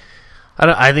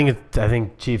 I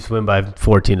think Chiefs win by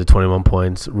 14 to 21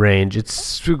 points range.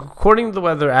 It's according to the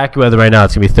weather, AccuWeather right now.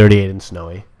 It's gonna be 38 and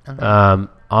snowy. Okay.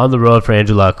 On the road for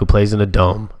Andrew Luck, who plays in a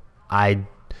dome.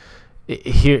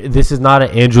 This is not an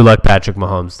Andrew Luck Patrick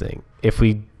Mahomes thing. If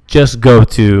we just go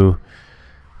to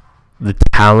the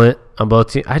talent on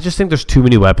both teams, I just think there's too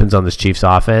many weapons on this Chiefs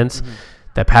offense. Mm-hmm.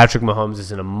 That Patrick Mahomes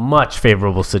is in a much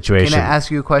favorable situation. Can I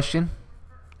ask you a question?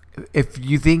 If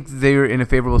you think they're in a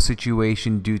favorable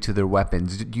situation due to their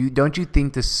weapons, don't you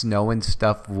think the snow and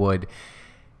stuff would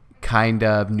kind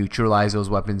of neutralize those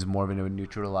weapons more than it would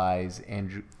neutralize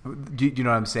Andrew? Do you know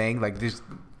what I'm saying?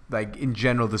 Like in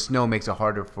general, the snow makes it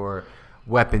harder for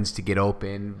weapons to get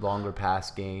open, longer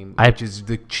pass game, which is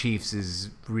the Chiefs'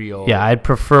 real. Yeah, I'd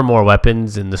prefer more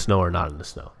weapons in the snow or not in the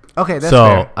snow. Okay, that's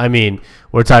fair. I mean,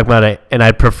 we're talking about it, and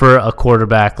I'd prefer a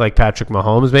quarterback like Patrick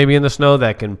Mahomes maybe in the snow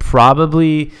that can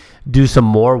probably do some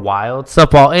more wild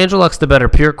stuff. While Andrew Luck's the better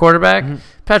pure quarterback,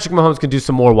 Patrick Mahomes can do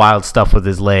some more wild stuff with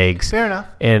his legs. Fair enough.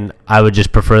 And I would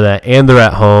just prefer that. And they're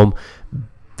at home.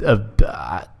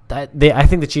 I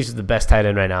think the Chiefs is the best tight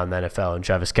end right now in the NFL, and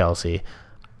Travis Kelce.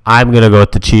 I'm going to go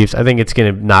with the Chiefs. I think it's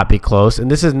going to not be close. And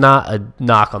this is not a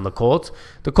knock on the Colts.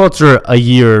 The Colts are a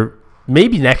year,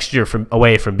 maybe next year,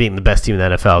 away from being the best team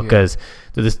in the NFL because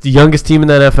they're the youngest team in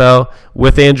the NFL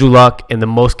with Andrew Luck and the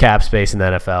most cap space in the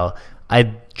NFL.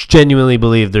 I genuinely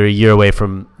believe they're a year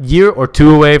or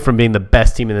two away from being the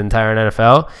best team in the entire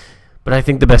NFL. But I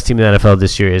think the best team in the NFL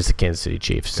this year is the Kansas City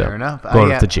Chiefs. So fair enough. Going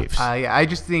with the Chiefs. I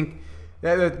just think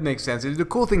that makes sense. The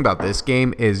cool thing about this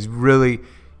game is really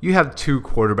you have two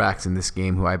quarterbacks in this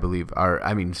game who I believe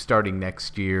starting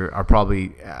next year are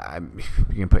probably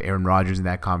you can put Aaron Rodgers in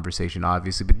that conversation,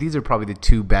 obviously, but these are probably the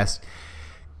two best,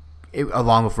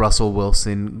 along with Russell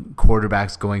Wilson,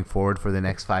 quarterbacks going forward for the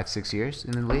next 5-6 years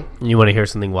in the league. You want to hear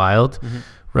something wild? Mm-hmm.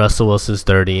 Russell Wilson's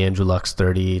 30, Andrew Luck's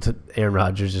 30, Aaron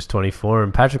Rodgers is 24,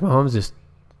 and Patrick Mahomes is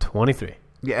 23.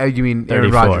 Yeah, you mean Aaron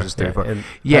Rodgers is 34.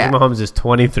 Yeah, Patrick Mahomes is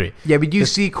 23. Yeah, but you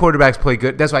see quarterbacks play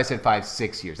good. That's why I said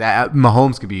 5-6 years.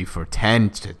 Mahomes could be for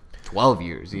 10 to 12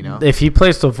 years, you know? If he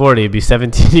plays till 40, it'd be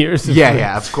 17 years.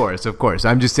 Yeah, of course.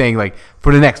 I'm just saying, like,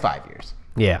 for the next 5 years.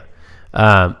 Yeah.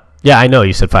 Yeah, I know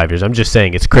you said 5 years. I'm just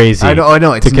saying it's crazy I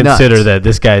know, it's to consider nuts. that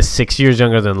this guy is 6 years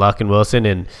younger than Luck and Wilson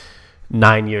and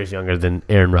 9 years younger than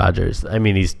Aaron Rodgers. I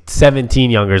mean, he's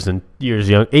 18 years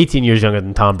younger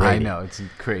than Tom Brady. I know, it's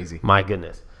crazy. My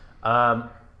goodness.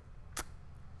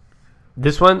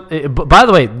 This one, by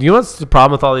the way, do you know what's the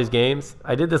problem with all these games?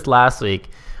 I did this last week.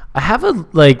 I have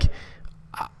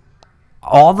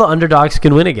all the underdogs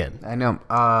can win again. I know.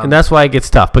 And that's why it gets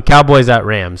tough. But Cowboys at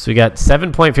Rams. We got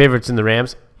 7-point favorites in the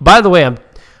Rams. By the way,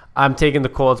 I'm taking the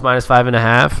Colts minus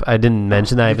 5.5. I didn't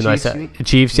mention that, even though I said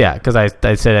Chiefs. Yeah, because I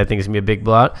said I think it's gonna be a big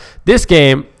blowout. This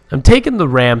game, I'm taking the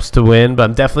Rams to win, but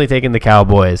I'm definitely taking the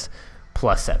Cowboys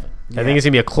plus 7. I think it's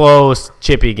gonna be a close,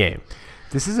 chippy game.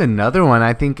 This is another one.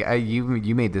 I think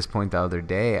you made this point the other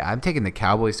day. I'm taking the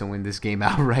Cowboys to win this game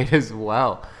outright as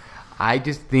well. I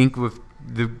just think with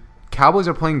the Cowboys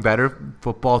are playing better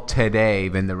football today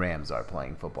than the Rams are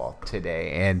playing football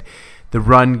today, and the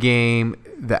run game,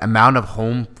 the amount of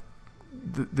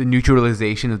the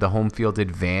neutralization of the home field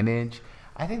advantage.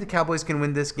 I think the Cowboys can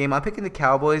win this game. I'm picking the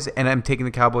Cowboys, and I'm taking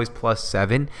the Cowboys plus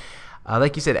 7.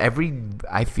 Like you said,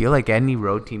 I feel like any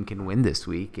road team can win this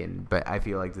week, but I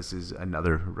feel like this is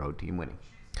another road team winning.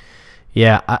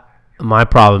 Yeah, my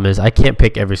problem is I can't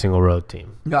pick every single road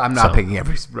team. No, I'm not picking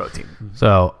every road team.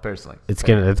 So personally, it's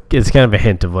kind of a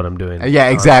hint of what I'm doing. Yeah,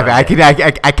 exactly. I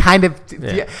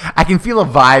can feel a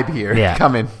vibe here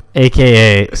coming.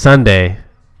 AKA Sunday,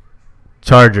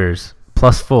 Chargers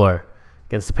plus 4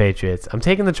 against the Patriots. I'm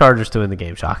taking the Chargers to win the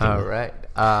game. Shockingly. All right.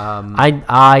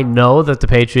 I know that the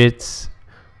Patriots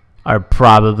are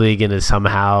probably going to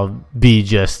somehow be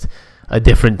just a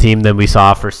different team than we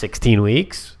saw for 16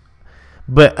 weeks.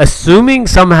 But assuming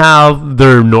somehow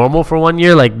they're normal for 1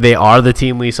 year, like they are the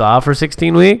team we saw for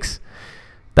 16 weeks,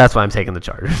 that's why I'm taking the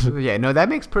Chargers. Yeah, no, that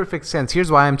makes perfect sense. Here's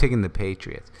why I'm taking the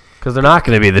Patriots. Because they're not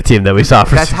going to be the team that we saw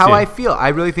for 16. That's how I feel. I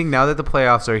really think now that the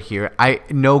playoffs are here, I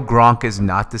know Gronk is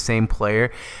not the same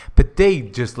player, but they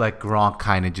just let Gronk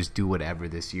kind of just do whatever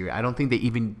this year. I don't think they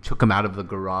even took him out of the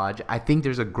garage. I think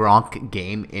there's a Gronk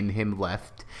game in him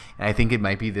left, and I think it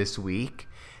might be this week.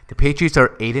 The Patriots are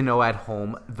 8-0 at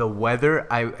home. The weather,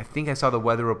 I think I saw the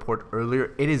weather report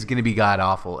earlier. It is going to be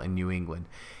god-awful in New England.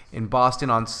 In Boston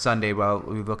on Sunday, while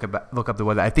we look up the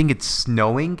weather, I think it's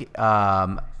snowing.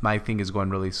 My thing is going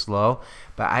really slow,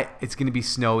 but it's going to be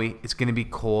snowy. It's going to be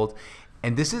cold,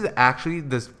 and this is actually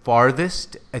the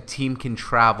farthest a team can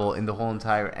travel in the whole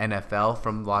entire NFL,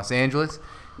 from Los Angeles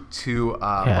to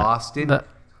Boston.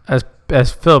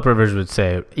 As Philip Rivers would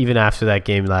say, even after that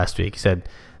game last week, he said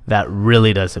that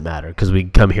really doesn't matter because we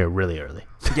come here really early.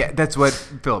 Yeah, that's what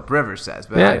Philip Rivers says.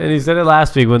 But and he said it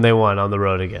last week when they won on the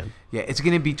road again. Yeah, it's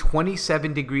going to be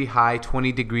 27-degree high,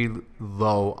 20-degree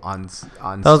low on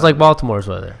That was like Baltimore's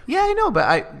weather. Yeah, I know,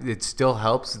 but it still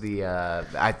helps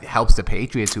the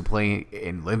Patriots who play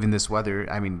and live in this weather.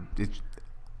 I mean,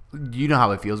 you know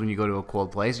how it feels when you go to a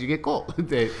cold place. You get cold.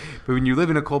 But when you live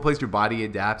in a cold place, your body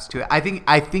adapts to it.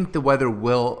 I think the weather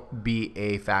will be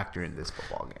a factor in this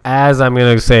football game. As I'm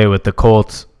going to say with the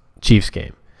Colts-Chiefs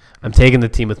game, I'm taking the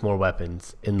team with more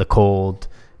weapons in the cold,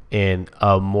 in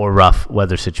a more rough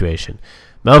weather situation.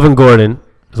 Melvin Gordon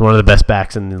is one of the best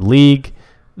backs in the league.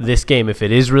 This game, if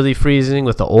it is really freezing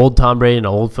with the old Tom Brady and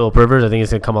the old Philip Rivers, I think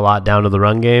it's going to come a lot down to the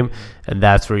run game, and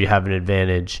that's where you have an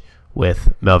advantage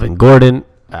with Melvin Gordon.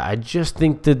 I just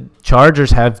think the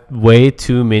Chargers have way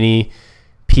too many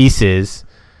pieces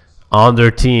on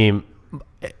their team.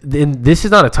 And this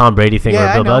is not a Tom Brady thing or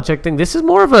a Bill Belichick thing. This is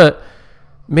more of a,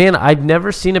 man, I've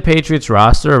never seen a Patriots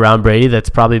roster around Brady that's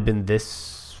probably been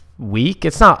this weak.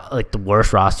 It's not like the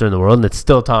worst roster in the world, and it's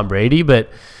still Tom Brady, but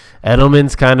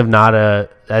Edelman's kind of not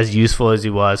as useful as he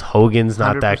was. Hogan's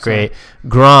not 100%. That great.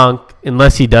 Gronk,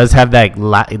 unless he does have that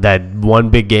one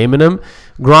big game in him,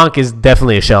 Gronk is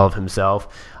definitely a shell of himself.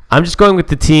 I'm just going with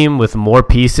the team with more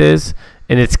pieces,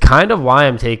 and it's kind of why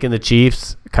I'm taking the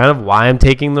Chiefs, kind of why I'm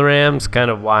taking the Rams, kind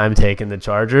of why I'm taking the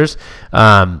Chargers.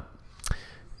 And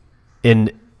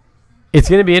it's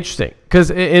going to be interesting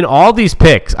because in all these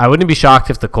picks, I wouldn't be shocked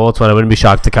if the Colts won. I wouldn't be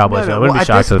shocked if the Cowboys won. I wouldn't be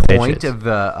shocked if the Patriots. At this point of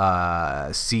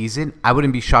the season, I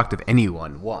wouldn't be shocked if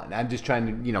anyone won. I'm just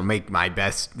trying to, make my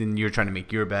best, and you're trying to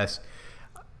make your best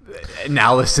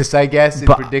analysis, I guess, and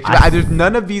prediction. There's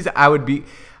none of these I would be.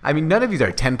 I mean, none of these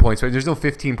are 10 points. Right? There's no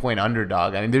 15-point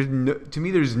underdog. I mean,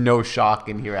 there's no shock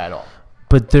in here at all.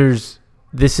 But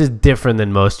this is different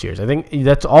than most years. I think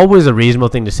that's always a reasonable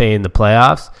thing to say in the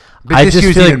playoffs. But this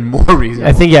year's even more reasonable.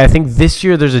 I think this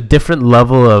year there's a different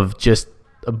level of just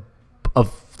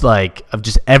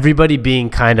just everybody being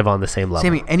kind of on the same level.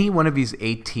 Sammy, any one of these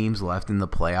 8 teams left in the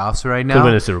playoffs right now could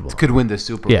win a Super Bowl. Could win the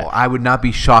Super Bowl. Yeah. I would not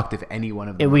be shocked if any one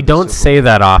of them. And we don't say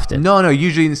that often. No.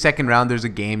 Usually in the second round, there's a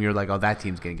game you're like, oh, that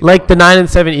team's gonna get. Like the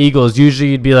 9-7 Eagles,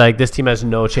 usually you'd be like, this team has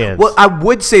no chance. Well, I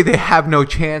would say they have no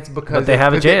chance because they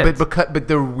have a chance. But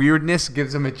their weirdness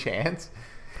gives them a chance.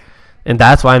 And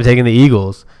that's why I'm taking the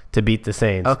Eagles to beat the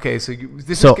Saints. Okay, so you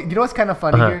know what's kind of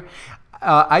funny here?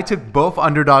 I took both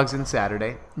underdogs on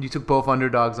Saturday. You took both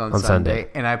underdogs on Sunday.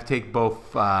 And I take both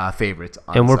favorites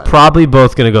on And we're Sunday. probably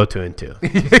both going to go 2-2.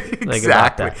 Exactly.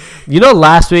 About that. You know,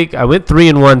 last week I went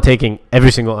 3-1 taking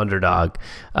every single underdog.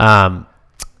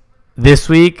 This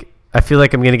week, I feel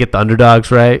like I'm going to get the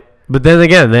underdogs right. But then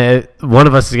again, one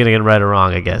of us is going to get them right or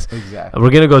wrong, I guess. Exactly.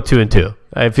 We're going to go 2-2.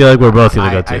 I feel like we're both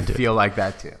going to go 2-2. I feel like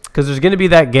that too. Because there's going to be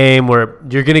that game where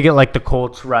you're going to get like the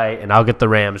Colts right, and I'll get the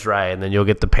Rams right, and then you'll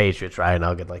get the Patriots right, and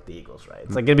I'll get like the Eagles right.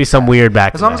 It's like going to be some weird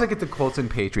back. As long as I get the Colts and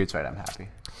Patriots right, I'm happy.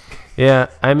 Yeah,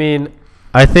 I mean,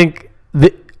 I think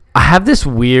I have this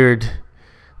weird.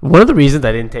 One of the reasons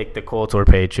I didn't take the Colts or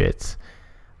Patriots,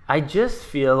 I just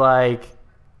feel like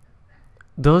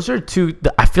those are two.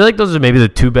 I feel like those are maybe the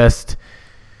two best.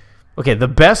 Okay, the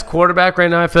best quarterback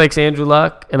right now, I feel like, is Andrew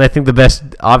Luck, and I think the best,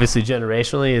 obviously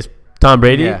generationally, is Tom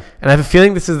Brady. Yeah. And I have a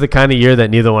feeling this is the kind of year that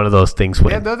neither one of those things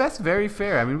win. Yeah, no, that's very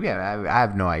fair. I mean, I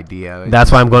have no idea. That's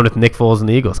why I'm going with Nick Foles and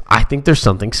the Eagles. I think there's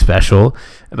something special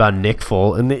about Nick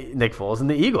Foles and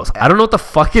the Eagles. I don't know what the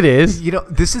fuck it is. You know,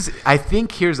 I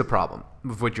think here's the problem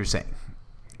with what you're saying,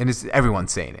 and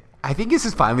everyone's saying it. I think this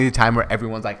is finally the time where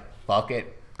everyone's like, fuck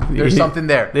it. There's something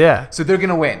there. Yeah. So they're going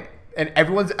to win. And I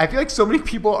feel like so many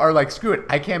people are like, screw it.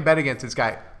 I can't bet against this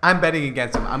guy. I'm betting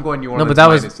against him. I'm going New Orleans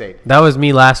that was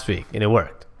me last week, and it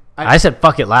worked. I said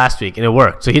fuck it last week, and it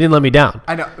worked. So he didn't let me down.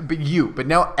 I know, but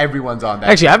now everyone's on that.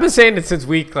 Actually, I've been saying it since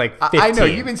week 15. I know,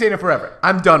 you've been saying it forever.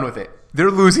 I'm done with it.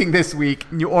 They're losing this week.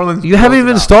 New Orleans. You haven't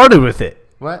even started with it.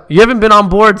 What? You haven't been on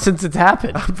board since it's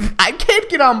happened. I can't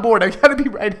get on board. I got to be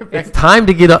right. It's time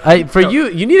to get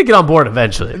you need to get on board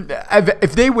eventually.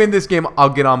 If they win this game, I'll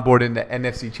get on board in the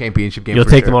NFC Championship game. You'll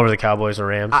take them over the Cowboys or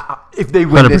Rams? If they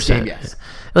win 100%. this game, yes.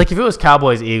 Like if it was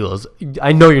Cowboys Eagles,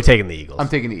 I know you're taking the Eagles. I'm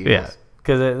taking the Eagles. Yeah.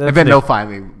 Because if they'll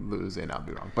finally lose, then I'll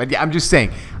be wrong. But yeah, I'm just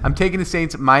saying. I'm taking the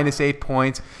Saints -8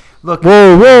 points. Look.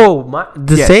 Whoa.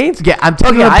 The Saints? Yeah, I'm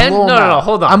taking them. No,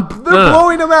 hold on. They're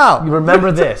blowing them out.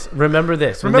 Remember this. Remember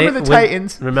the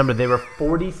Titans. Remember, they were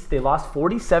 40. They lost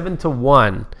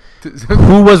 47-1.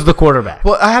 Who was the quarterback?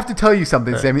 Well, I have to tell you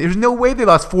something, Sammy. There's no way they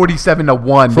lost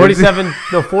 47-1.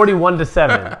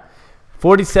 41-7.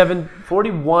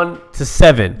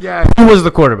 41-7. Yeah. Who was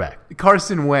the quarterback?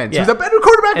 Carson Wentz. Yeah. He was a better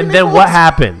quarterback than And then Nick what Foles.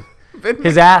 happened?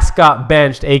 His ass got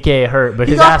benched, aka hurt, but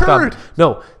his ass hurt.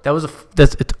 No, that was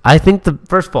I think the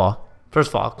first of all,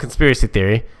 conspiracy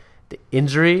theory, the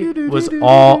injury was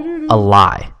all a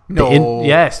lie. No.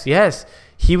 Yes.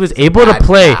 He was able to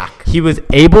play. He was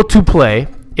able to play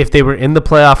if they were in the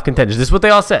playoff contention. This is what they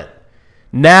all said.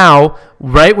 Now,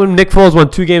 right when Nick Foles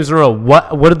won 2 games in a row,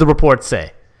 what did the reports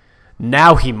say?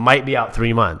 Now he might be out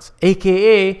 3 months,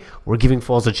 a.k.a. we're giving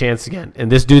Foles a chance again.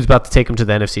 And this dude's about to take him to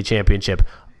the NFC Championship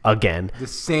again. The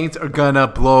Saints are going to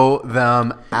blow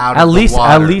them out At of the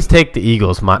water. At least take the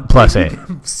Eagles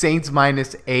 +8. Saints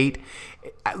 -8.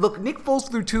 Look, Nick Foles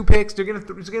threw 2 picks. They're going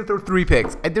to throw 3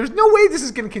 picks. There's no way this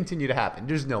is going to continue to happen.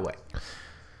 There's no way.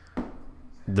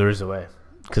 There is a way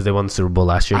because they won the Super Bowl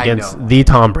last year I against know. the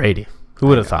Tom Brady. Who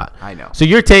would have thought? I know. So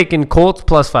you're taking Colts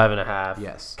 +5.5.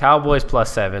 Yes. Cowboys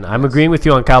 +7. I'm agreeing with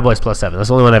you on Cowboys +7. That's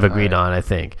the only one I've agreed on, I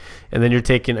think. And then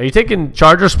are you taking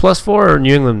Chargers +4 or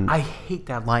New England? I hate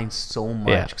that line so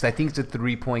much because I think it's a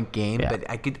 3-point game, but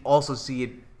I could also see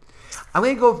it. I'm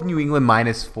going to go with New England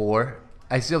 -4.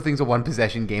 I still think it's a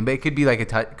 1-possession game, but it could be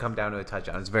like come down to a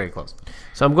touchdown. It's very close.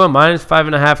 So I'm going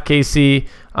 -5.5 KC.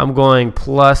 I'm going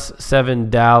 +7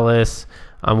 Dallas.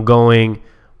 I'm going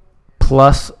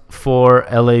 +4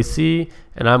 LAC,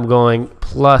 and I'm going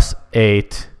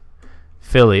 +8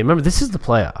 Philly. Remember, this is the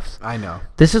playoffs. I know.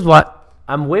 This is what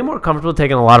I'm way more comfortable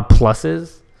taking a lot of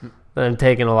pluses than I'm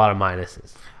taking a lot of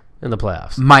minuses in the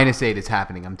playoffs. -8 is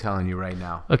happening. I'm telling you right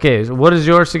now. Okay, so what is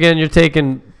yours again? You're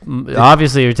taking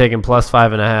obviously you're taking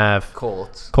 +5.5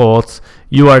 Colts.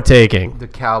 You are taking the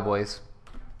Cowboys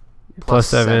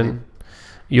 +7.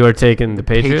 You are taking the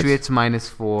Patriots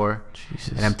 -4.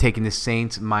 Jesus. And I'm taking the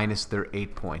Saints minus their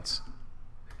 8 points.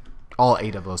 All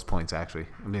 8 of those points, actually.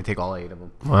 I'm going to take all 8 of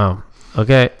them. Wow.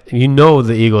 Okay. You know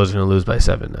the Eagles are going to lose by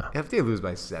 7 now. If they lose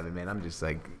by 7, man, I'm just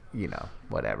like,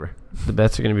 whatever. The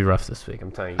bets are going to be rough this week.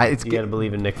 I'm telling you. You got to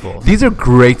believe in Nick Foles. These are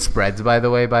great spreads, by the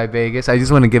way, by Vegas. I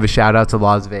just want to give a shout out to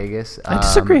Las Vegas. I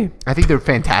disagree. I think they're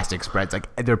fantastic spreads. Like,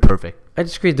 they're perfect. I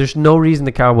disagree. There's no reason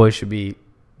the Cowboys should be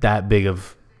that big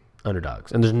of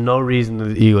underdogs, and there's no reason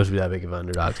the Eagles should be that big of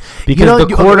underdogs because the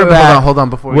quarterback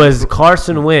was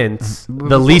Carson Wentz,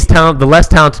 the less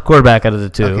talented quarterback out of the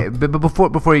two. Okay, but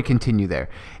before you continue there,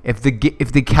 if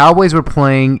the Cowboys were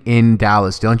playing in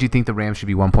Dallas, don't you think the Rams should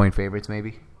be 1-point favorites?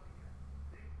 Maybe.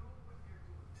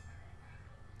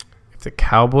 If the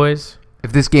Cowboys,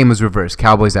 if this game was reversed,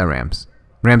 Cowboys at Rams.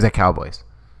 Rams at Cowboys.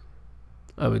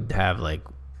 I would have like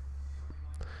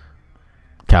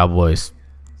Cowboys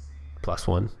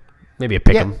 +1. Maybe a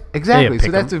pick 'em. Yeah, exactly. Maybe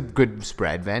So that's a good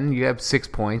spread, then. You have 6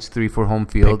 points, 3 for home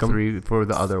field, Pick 'em. 3 for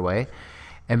the other way.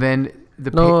 And then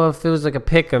no, if it was like a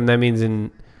pick 'em, that means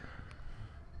in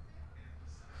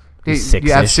six.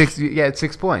 You have 6. Yeah, it's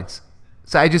 6 points.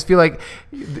 So I just feel like.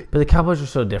 But the Cowboys are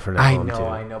so different at home, too.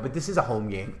 I know. But this is a home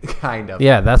game, kind of.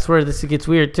 Yeah, that's where this gets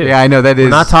weird, too. Yeah, I know. We're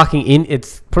not talking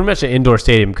it's pretty much an indoor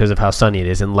stadium because of how sunny it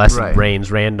is, unless it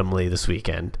rains randomly this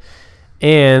weekend.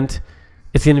 And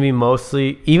it's going to be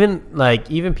mostly, even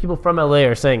people from LA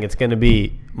are saying it's going to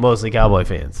be mostly Cowboy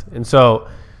fans. And so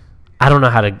I don't know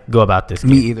how to go about this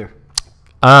game. Me either.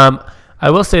 I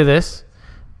will say this.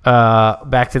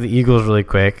 Back to the Eagles really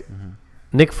quick. Mm-hmm.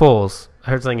 Nick Foles. I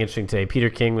heard something interesting today.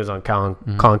 Peter King was on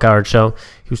Colin Cowherd's show.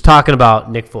 He was talking about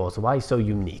Nick Foles and why he's so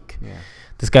unique. Yeah.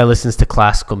 This guy listens to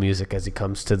classical music as he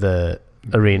comes to the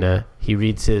arena. He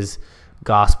reads his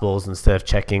Gospels instead of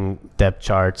checking depth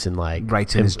charts and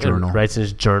writes in his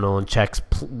journal and checks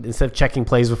instead of checking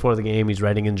plays before the game. He's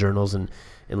writing in journals and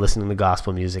listening to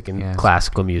gospel music and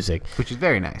classical music, which is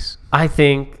very nice. I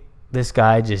think this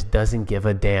guy just doesn't give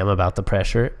a damn about the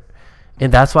pressure.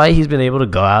 And that's why he's been able to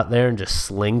go out there and just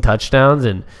sling touchdowns.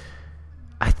 And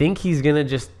I think he's going to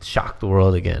just shock the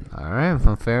world again. All right.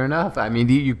 Well, fair enough. I mean,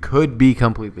 you could be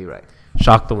completely right.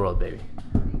 Shock the world, baby.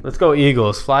 Let's go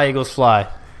Eagles. Fly, Eagles, fly.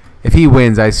 If he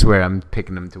wins, I swear I'm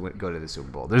picking him to go to the Super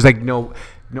Bowl. There's no.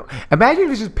 Imagine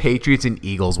if it's just Patriots and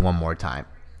Eagles one more time.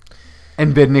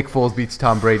 And then Nick Foles beats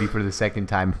Tom Brady for the second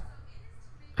time.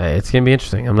 It's going to be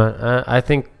interesting. I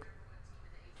think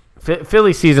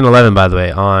Philly season 11, by the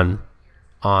way, on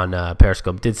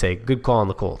Periscope did say good call on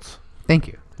the Colts. Thank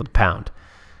you. With a pound.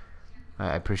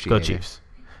 I appreciate it. Go Chiefs.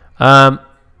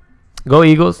 Go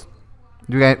Eagles.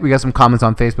 We got some comments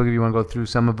on Facebook if you want to go through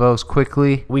some of those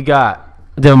quickly. We got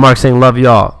Devin Mark saying love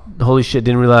y'all. Holy shit,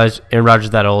 didn't realize Aaron Rodgers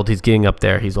is that old. He's getting up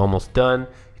there. He's almost done.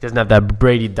 He doesn't have that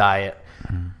Brady diet.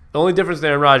 Mm-hmm. The only difference with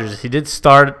Aaron Rodgers is he did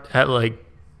start at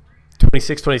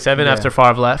 26, 27 after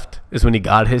Favre left is when he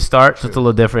got his start. So it's a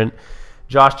little different.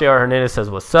 Josh J.R. Hernandez says,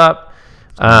 what's up?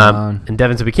 And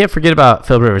Devin said, we can't forget about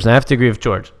Phil Rivers. And I have to agree with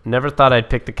George. Never thought I'd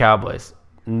pick the Cowboys.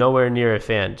 Nowhere near a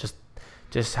fan. Just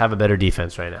have a better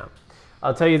defense right now.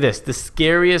 I'll tell you this. The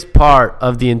scariest part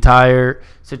of the entire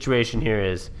situation here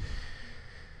is,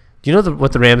 do you know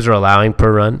what the Rams are allowing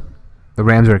per run? The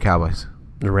Rams or the Cowboys?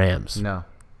 The Rams. No.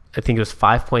 I think it was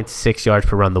 5.6 yards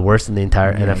per run, the worst in the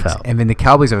entire NFL. And then the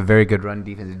Cowboys have a very good run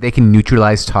defense. They can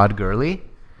neutralize Todd Gurley.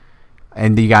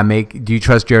 And do you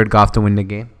trust Jared Goff to win the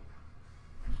game?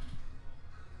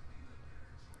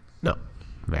 No.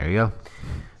 There you go.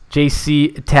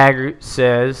 JC Taggart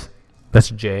says, that's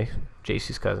Jay.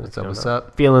 JC's cousin. What's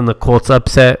up? Feeling the Colts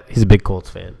upset. He's a big Colts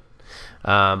fan.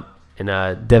 And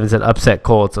Devin said, upset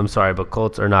Colts. I'm sorry, but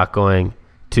Colts are not going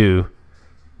to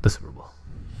the Super Bowl.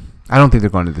 I don't think they're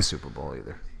going to the Super Bowl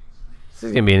either. This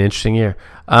is going to be an interesting year.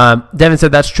 Devin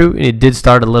said that's true, and it did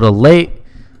start a little late.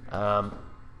 Aaron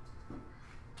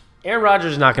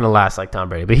Rodgers is not going to last like Tom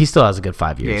Brady, but he still has a good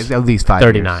 5 years. Yeah, at least 5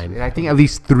 39. years. I think at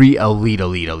least 3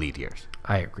 elite years.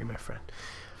 I agree, my friend.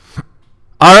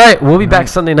 All right, we'll be back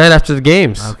Sunday night after the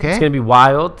games. Okay. It's going to be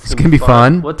wild. It's going to be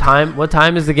fun. What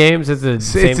time is the games? Is it the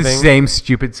same thing? It's the same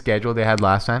stupid schedule they had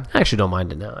last time. I actually don't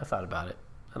mind it now. I thought about it.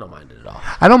 I don't mind it at all.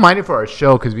 I don't mind it for our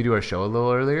show because we do our show a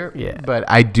little earlier. Yeah. But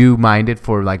I do mind it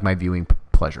for my viewing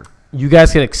pleasure. You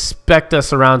guys can expect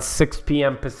us around 6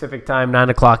 p.m. Pacific time, 9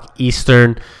 o'clock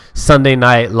Eastern, Sunday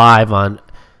night live on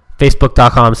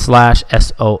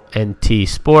Facebook.com/SONT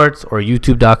Sports or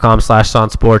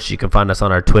YouTube.com/SONT Sports. You can find us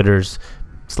on our Twitters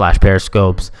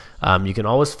 /Periscopes. You can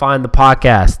always find the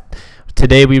podcast.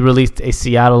 Today we released a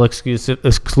Seattle exclusive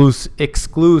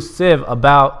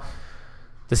about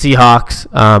the Seahawks.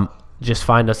 Just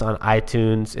find us on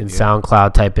iTunes and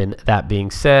SoundCloud. Type in That Being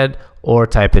Said or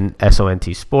type in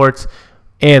SONT Sports.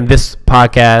 And this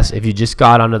podcast, if you just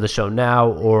got onto the show now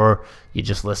or you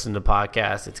just listened to the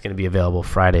podcast, it's going to be available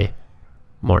Friday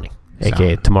morning,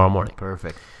 a.k.a. tomorrow morning.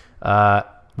 Perfect.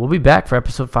 We'll be back for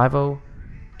episode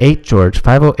 508, George.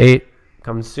 508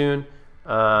 coming soon.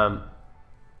 And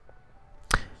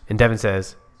Devin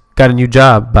says, got a new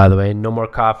job, by the way. No more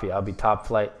coffee. I'll be top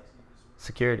flight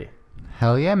security.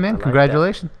 Hell yeah, man.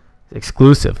 Congratulations.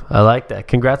 Exclusive. I like that.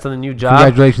 Congrats on the new job.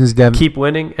 Congratulations, Devin. Keep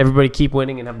winning. Everybody keep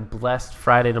winning and have a blessed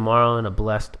Friday tomorrow and a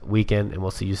blessed weekend. And we'll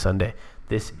see you Sunday.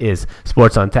 This is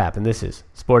Sports on Tap, and this is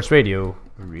Sports Radio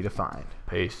Redefined.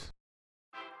 Peace.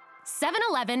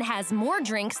 7-Eleven has more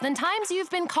drinks than times you've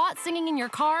been caught singing in your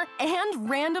car and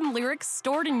random lyrics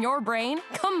stored in your brain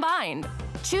combined.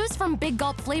 Choose from Big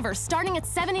Gulp flavors starting at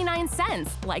 79 cents,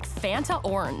 like Fanta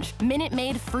Orange, Minute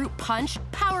Maid Fruit Punch,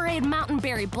 Powerade Mountain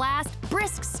Berry Blast,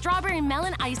 Brisk Strawberry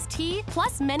Melon Iced Tea,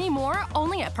 plus many more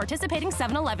only at participating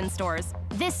 7-Eleven stores.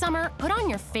 This summer, put on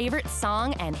your favorite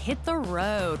song and hit the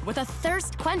road with a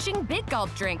thirst-quenching Big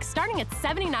Gulp drink starting at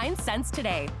 79 cents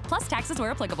today, plus taxes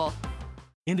where applicable.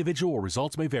 Individual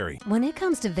results may vary. When it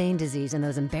comes to vein disease and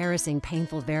those embarrassing,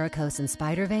 painful varicose and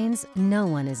spider veins, no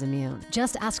one is immune.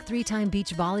 Just ask 3-time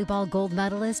beach volleyball gold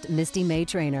medalist Misty May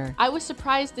Trainer. I was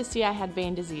surprised to see I had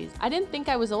vein disease. I didn't think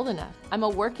I was old enough. I'm a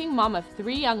working mom of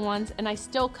 3 young ones, and I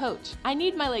still coach. I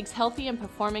need my legs healthy and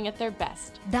performing at their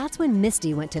best. That's when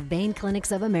Misty went to Vein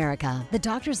Clinics of America. The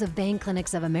doctors of Vein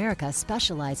Clinics of America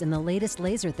specialize in the latest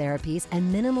laser therapies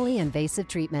and minimally invasive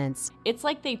treatments. It's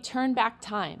like they turned back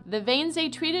time. The veins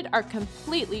they treated are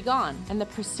completely gone, and the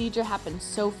procedure happened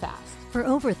so fast. For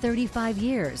over 35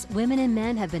 years, women and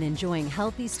men have been enjoying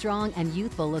healthy, strong, and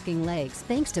youthful-looking legs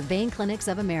thanks to Vein Clinics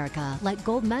of America, like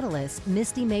gold medalist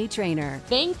Misty May Trainer.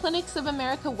 Vein Clinics of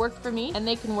America worked for me, and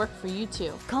they can work for you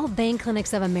too. Call Vein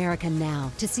Clinics of America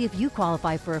now to see if you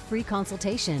qualify for a free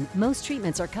consultation. Most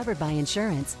treatments are covered by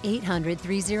insurance.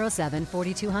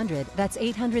 800-307-4200. That's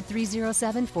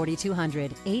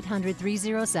 800-307-4200.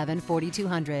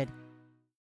 800-307-4200.